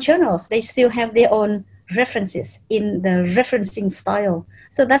some journals, they still have their own references in the referencing style.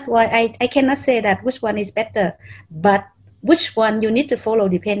 So that's why I cannot say that which one is better, but which one you need to follow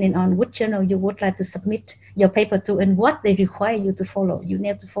depending on which journal you would like to submit your paper to and what they require you to follow. You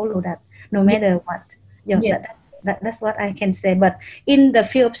need to follow that no matter what. That's what I can say. But in the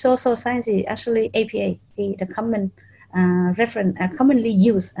field of social science, actually APA, the common commonly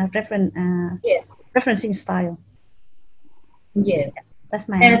used referencing style. Yes. That's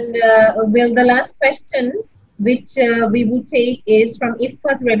my answer. And well, the last question which we will take is from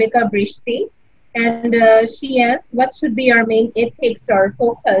Ifat Rebecca Brishti. And she asked, what should be our main ethics or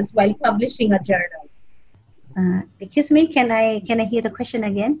focus while publishing a journal? Excuse me, can I hear the question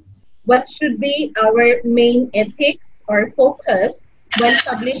again? What should be our main ethics or focus when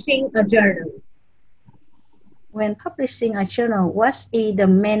publishing a journal? When publishing a journal, what is the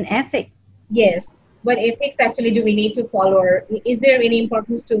main ethic? Yes. What ethics actually do we need to follow? Or is there any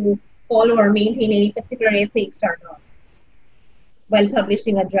importance to follow or maintain any particular ethics or not while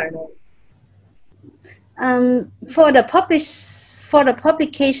publishing a journal? For the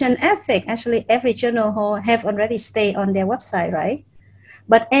publication ethic, actually every journal have already stayed on their website, right?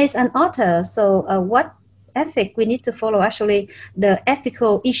 But as an author, so what ethic we need to follow? Actually, the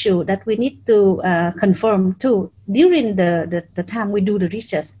ethical issue that we need to confirm too during the time we do the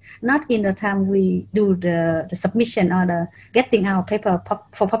research, not in the time we do the submission or the getting our paper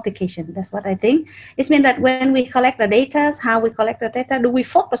for publication. That's what I think. It means that when we collect the data, how we collect the data, do we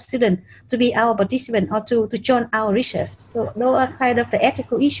force the student to be our participant or to join our research? So those are kind of the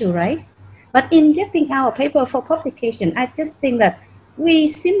ethical issue, right? But in getting our paper for publication, I just think that we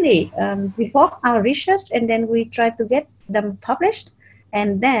simply report our research and then we try to get them published,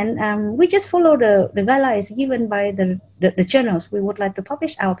 and then we just follow the guidelines given by the journals we would like to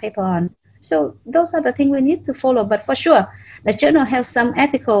publish our paper on. So those are the things we need to follow. But for sure, the journal has some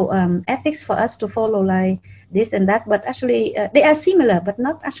ethical ethics for us to follow, like this and that. But actually, they are similar, but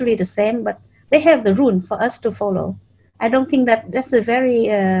not actually the same. But they have the rule for us to follow. I don't think that that's a very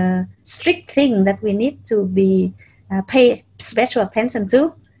strict thing that we need to be pay special attention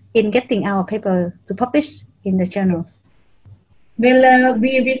to in getting our paper to publish in the journals. Well,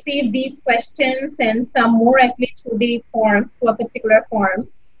 we received these questions and some more actually through the form, through a particular form,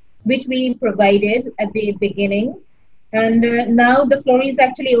 which we provided at the beginning. And now the floor is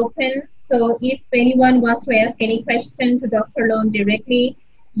actually open. So if anyone wants to ask any question to Dr. Lone directly,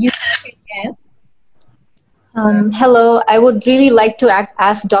 you can ask. Hello, I would really like to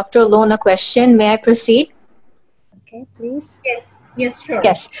ask Dr. Lone a question. May I proceed? Okay, please. Yes, sure.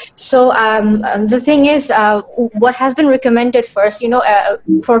 Yes. So the thing is, what has been recommended first,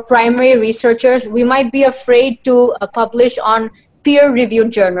 for primary researchers, we might be afraid to publish on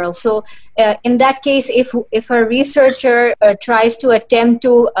peer-reviewed journals. So in that case, if a researcher tries to attempt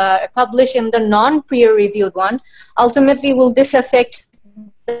to publish in the non-peer-reviewed one, ultimately will this affect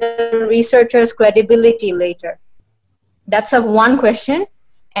the researcher's credibility later? That's one question.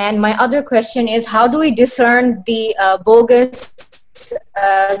 And my other question is, how do we discern the bogus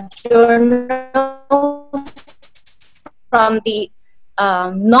journals from the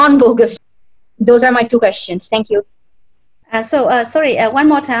non-bogus? Those are my two questions. Thank you. Sorry, one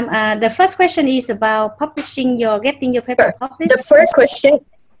more time. The first question is about publishing getting your paper published. The first question,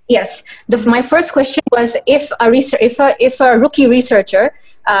 yes. My first question was if a rookie researcher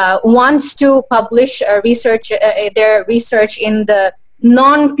wants to publish their research in the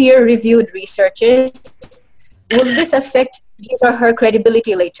non-peer-reviewed researches, will this affect his or her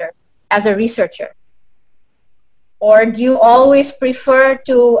credibility later as a researcher? Or do you always prefer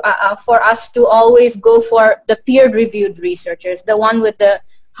to for us to always go for the peer-reviewed researchers, the one with the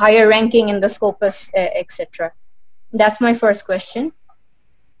higher ranking in the Scopus, etc.? That's my first question.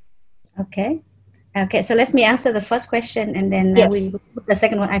 Okay. So let me answer the first question, and then we'll put the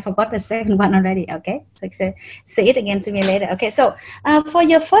second one. I forgot the second one already. Okay, so say it again to me later. Okay, so for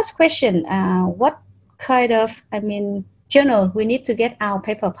your first question, what kind of, journal we need to get our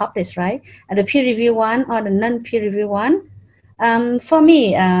paper published, right? The peer review one or the non-peer review one? For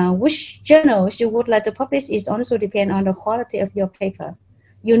me, which journals you would like to publish is also depend on the quality of your paper.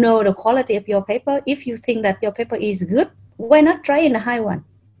 You know the quality of your paper. If you think that your paper is good, why not try in the high one?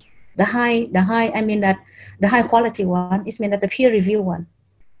 The high quality one is mean that the peer review one.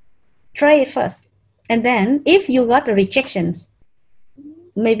 Try it first, and then if you got the rejections,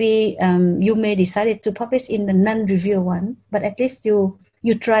 maybe you may decide to publish in the non-review one. But at least you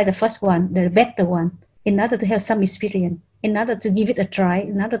try the first one, the better one, in order to have some experience, in order to give it a try,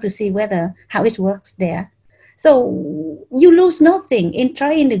 in order to see how it works there. So you lose nothing in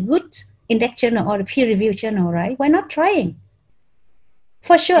trying the good index journal or the peer review journal, right? Why not trying?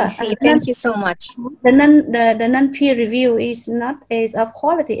 For sure. I see. Thank you so much. The non peer review is not as of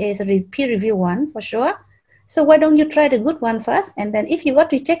quality as a peer review one, for sure. So why don't you try the good one first, and then if you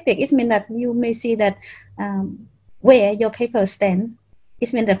got rejected, it means that you may see that where your paper stand.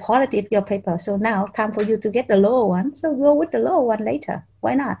 It means the quality of your paper. So now time for you to get the lower one. So go with the lower one later.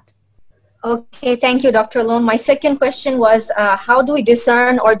 Why not? Okay, thank you, Dr. Lone. My second question was, how do we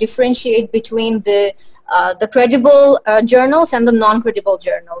discern or differentiate between the credible journals and the non-credible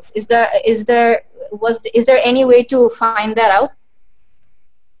journals? Is there any way to find that out?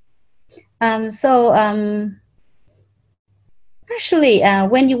 Actually,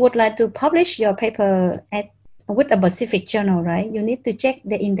 when you would like to publish your paper with a specific journal, right, you need to check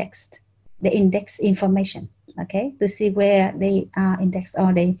the index information, okay, to see where they are indexed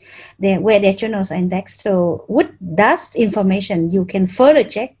or where their journals are indexed. So with that information, you can further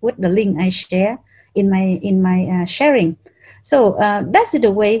check with the link I share in my sharing. So that's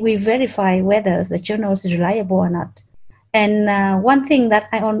the way we verify whether the journal is reliable or not. And one thing that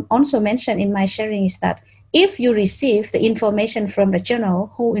I also mentioned in my sharing is that if you receive the information from the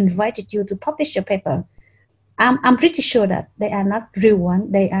journal who invited you to publish your paper, I'm pretty sure that they are not real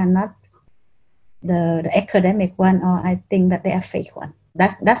one. They are not the academic one, or I think that they are fake one.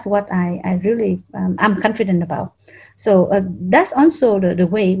 That's what I really I'm confident about. So that's also the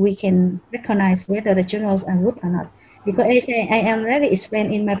way we can recognize whether the journals are good or not. Because as I already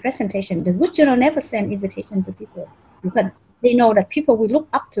explained in my presentation, the good journal never send invitation to people because they know that people will look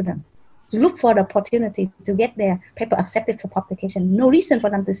up to them, to look for the opportunity to get their paper accepted for publication. No reason for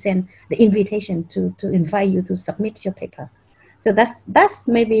them to send the invitation to invite you to submit your paper. So that's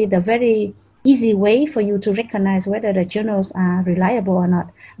maybe the very easy way for you to recognize whether the journals are reliable or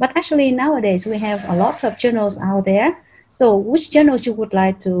not. But actually nowadays we have a lot of journals out there. So which journals you would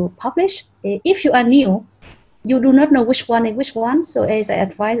like to publish? If you are new, you do not know which one is which one. So as I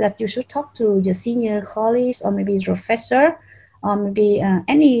advise that you should talk to your senior colleagues or maybe professor or maybe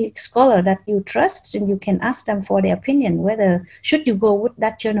any scholar that you trust, and you can ask them for their opinion whether should you go with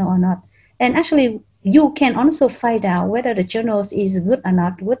that journal or not. And actually you can also find out whether the journals is good or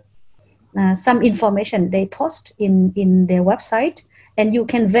not with some information they post in their website, and you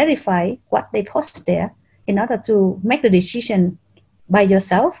can verify what they post there in order to make the decision by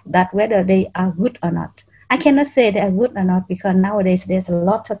yourself that whether they are good or not. I cannot say they are good or not because nowadays there's a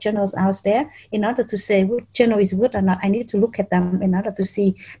lot of journals out there. In order to say which journal is good or not, I need to look at them in order to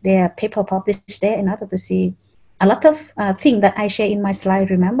see their paper published there, in order to see a lot of things that I share in my slide,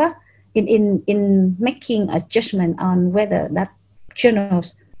 remember, in making a judgment on whether that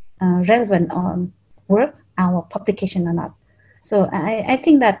journals relevant on work, our publication or not. So I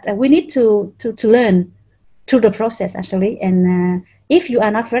think that we need to learn through the process actually. And if you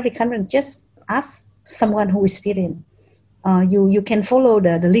are not very confident, just ask someone who is experienced. You can follow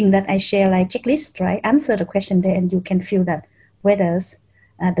the link that I share, like checklist, right? Answer the question there, and you can feel that whether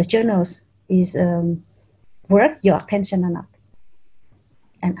the journals is worth your attention or not.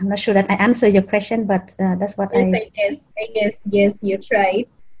 And I'm not sure that I answer your question, but that's what I guess yes, you tried.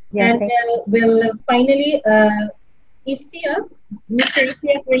 Yeah, and we'll finally, Mr.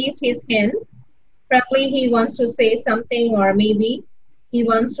 Istia raised his hand. Probably he wants to say something, or maybe he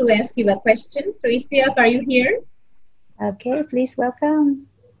wants to ask you a question. So Istia, are you here? Okay, please welcome.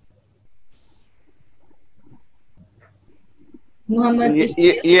 Muhammad.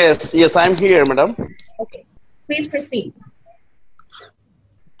 Yes, I'm here, madam. Okay, please proceed.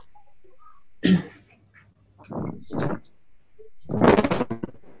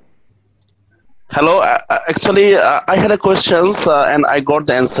 Hello, actually, I had a questions and I got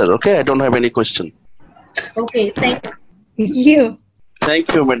the answer. Okay, I don't have any question. Okay, thank you.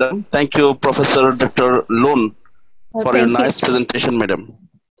 Thank you, madam. Thank you, Professor Dr. Lone, for your nice presentation, madam.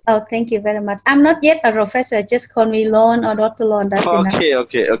 Oh, thank you very much. I'm not yet a professor. Just call me Lone or Dr. Lone. That's enough.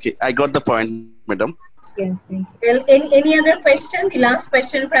 Okay. I got the point, madam. Yeah, thank you. Well, any other question? The last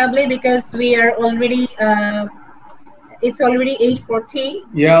question probably, because we are already, it's already 8:40.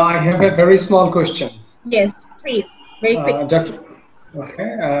 Yeah, I have a very small question. Yes, please, very quick.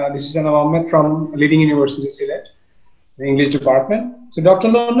 This is Ahmed from leading university, Sylhet, the English department. So Dr.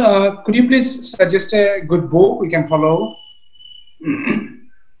 Lone, could you please suggest a good book we can follow?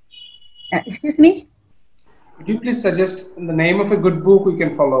 Excuse me? Could you please suggest the name of a good book we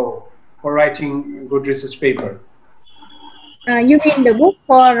can follow for writing a good research paper? You mean the book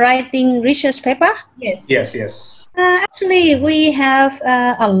for writing research paper? Yes. Yes. Actually, we have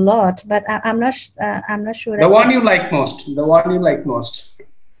a lot, but I'm not sure. The one you like most. The one you like most.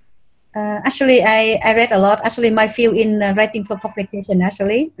 Actually, I read a lot. Actually, my field in writing for publication,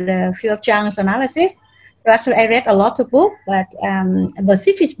 actually, the field of chance analysis. So actually, I read a lot of books, but the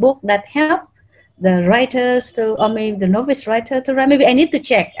specific book that help the writers to, or maybe the novice writer to write. Maybe I need to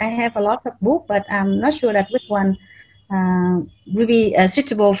check. I have a lot of books, but I'm not sure that which one will be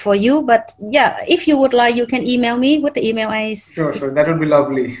suitable for you. But yeah, if you would like, you can email me with the email I. Sure, that would be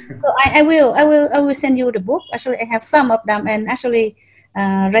lovely. So I will send you the book. Actually, I have some of them, and actually,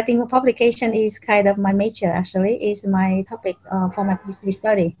 writing a publication is kind of my major. Actually, is my topic for my PhD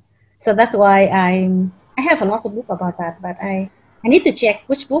study. So that's why I have a lot of book about that, but I need to check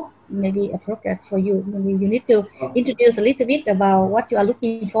which book may be appropriate for you. Maybe you need to introduce a little bit about what you are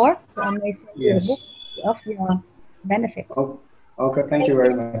looking for. So I may send you a book of your benefit. Okay, thank you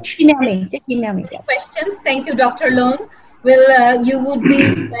very much. Email me. Just email me. Questions. Thank you, Dr. Loan. Well, you would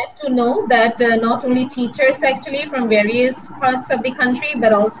be glad to know that not only teachers actually from various parts of the country,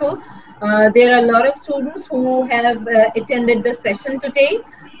 but also there are a lot of students who have attended the session today.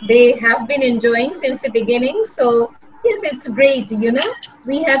 They have been enjoying since the beginning. So yes, it's great. You know,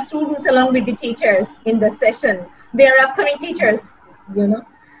 we have students along with the teachers in the session. They are upcoming teachers, you know.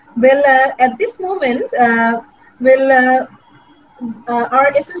 Well, at this moment, our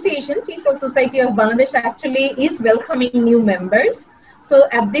association, TESOL Society of Bangladesh, actually is welcoming new members. So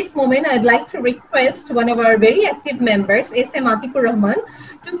at this moment, I'd like to request one of our very active members, SM Atikur Rahman,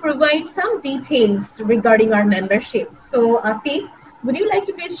 to provide some details regarding our membership. So Atik, would you like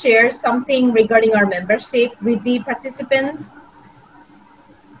to please share something regarding our membership with the participants?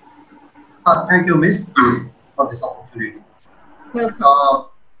 Thank you, Miss, for this opportunity. Welcome.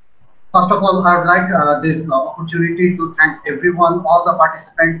 First of all, I would like this opportunity to thank everyone, all the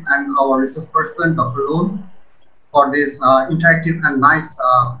participants and our resource person, Dr. Loon, for this interactive and nice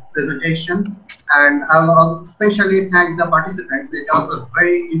presentation. And I will especially thank the participants. It was a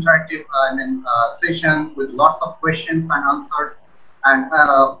very interactive session with lots of questions and answers. And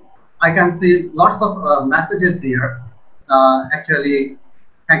I can see lots of messages here, actually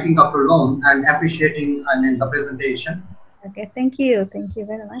thanking Dr. Loon and appreciating the presentation. Okay, thank you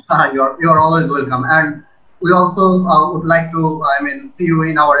very much. You're always welcome, and we also would like to see you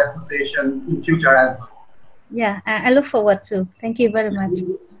in our association in future as well. Yeah, I look forward to. Thank you very much.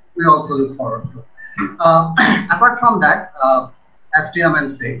 We also look forward to. Apart from that, as Tina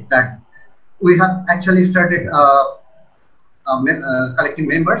said, that we have actually started collecting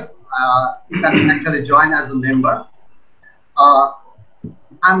members. You can actually join as a member.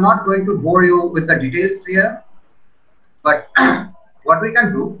 I'm not going to bore you with the details here. But what we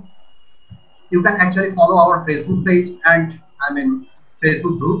can do, you can actually follow our Facebook page and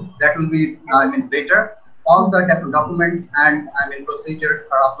Facebook group. That will be better. All the documents and procedures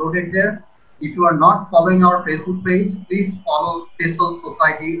are uploaded there. If you are not following our Facebook page, please follow TESOL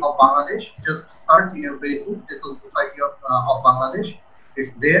Society of Bangladesh. Just search in your Facebook TESOL Society of Bangladesh.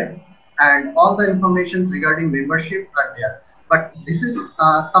 It's there, and all the information regarding membership are there. But this is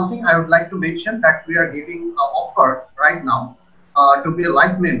something I would like to mention, that we are giving an offer right now to be a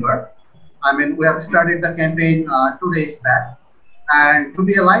life member. We have started the campaign 2 days back. And to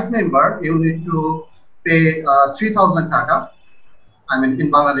be a life member, you need to pay 3,000 taka,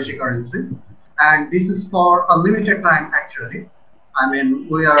 in Bangladeshi currency. And this is for a limited time, actually.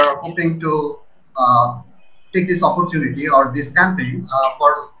 We are hoping to take this opportunity or this campaign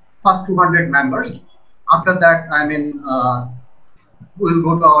for first 200 members. After that, we'll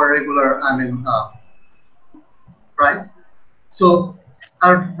go to our regular, price. So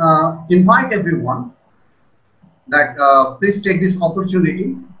I'll invite everyone that please take this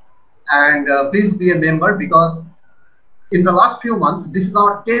opportunity and please be a member, because in the last few months, this is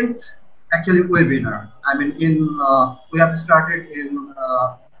our 10th actually webinar. We have started in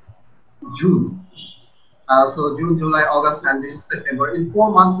June. So June, July, August, and this is September. In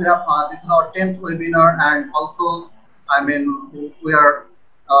 4 months, we have this is our 10th webinar, and also, we are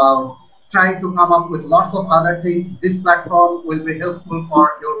trying to come up with lots of other things. This platform will be helpful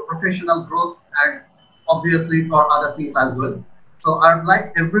for your professional growth and obviously for other things as well. So I would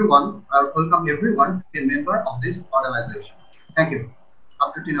like everyone, I would welcome everyone to be a member of this organization. Thank you.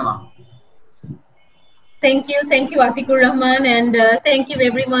 Up to Tina ma'am. Thank you, Atikur Rahman, and thank you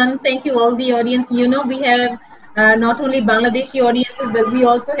everyone. Thank you all the audience. You know, we have not only Bangladeshi audiences, but we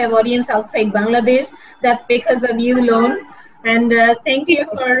also have audience outside Bangladesh. That's because of you, Lone. And thank you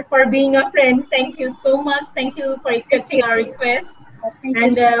for being a friend. Thank you so much. Thank you for accepting our request.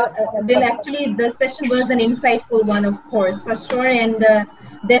 And Bill, actually, the session was an insightful one, of course, for sure. And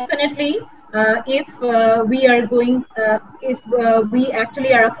definitely, if we are going, if we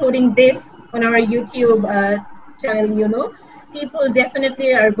actually are uploading this on our YouTube channel, you know, people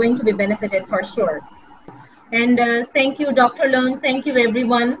definitely are going to be benefited for sure. And thank you, Dr. Lone. Thank you,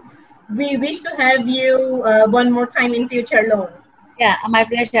 everyone. we wish to have you one more time in future, Lone. Yeah, my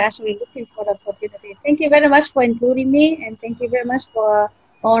pleasure. Actually, looking for the opportunity. Thank you very much for including me, and thank you very much for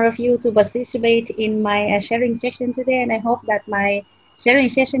all of you to participate in my sharing session today. And I hope that my sharing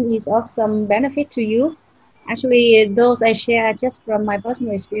session is of some benefit to you. Actually, those I share just from my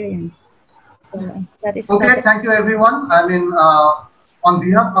personal experience. So that is Okay, perfect. thank you everyone. I mean, on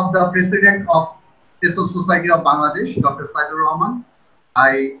behalf of the President of TESOL Society of Bangladesh, Dr. Saidur Rahman,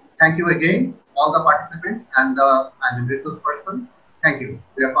 I thank you again, all the participants and the resource person. Thank you.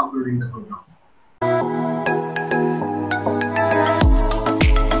 We are concluding the program.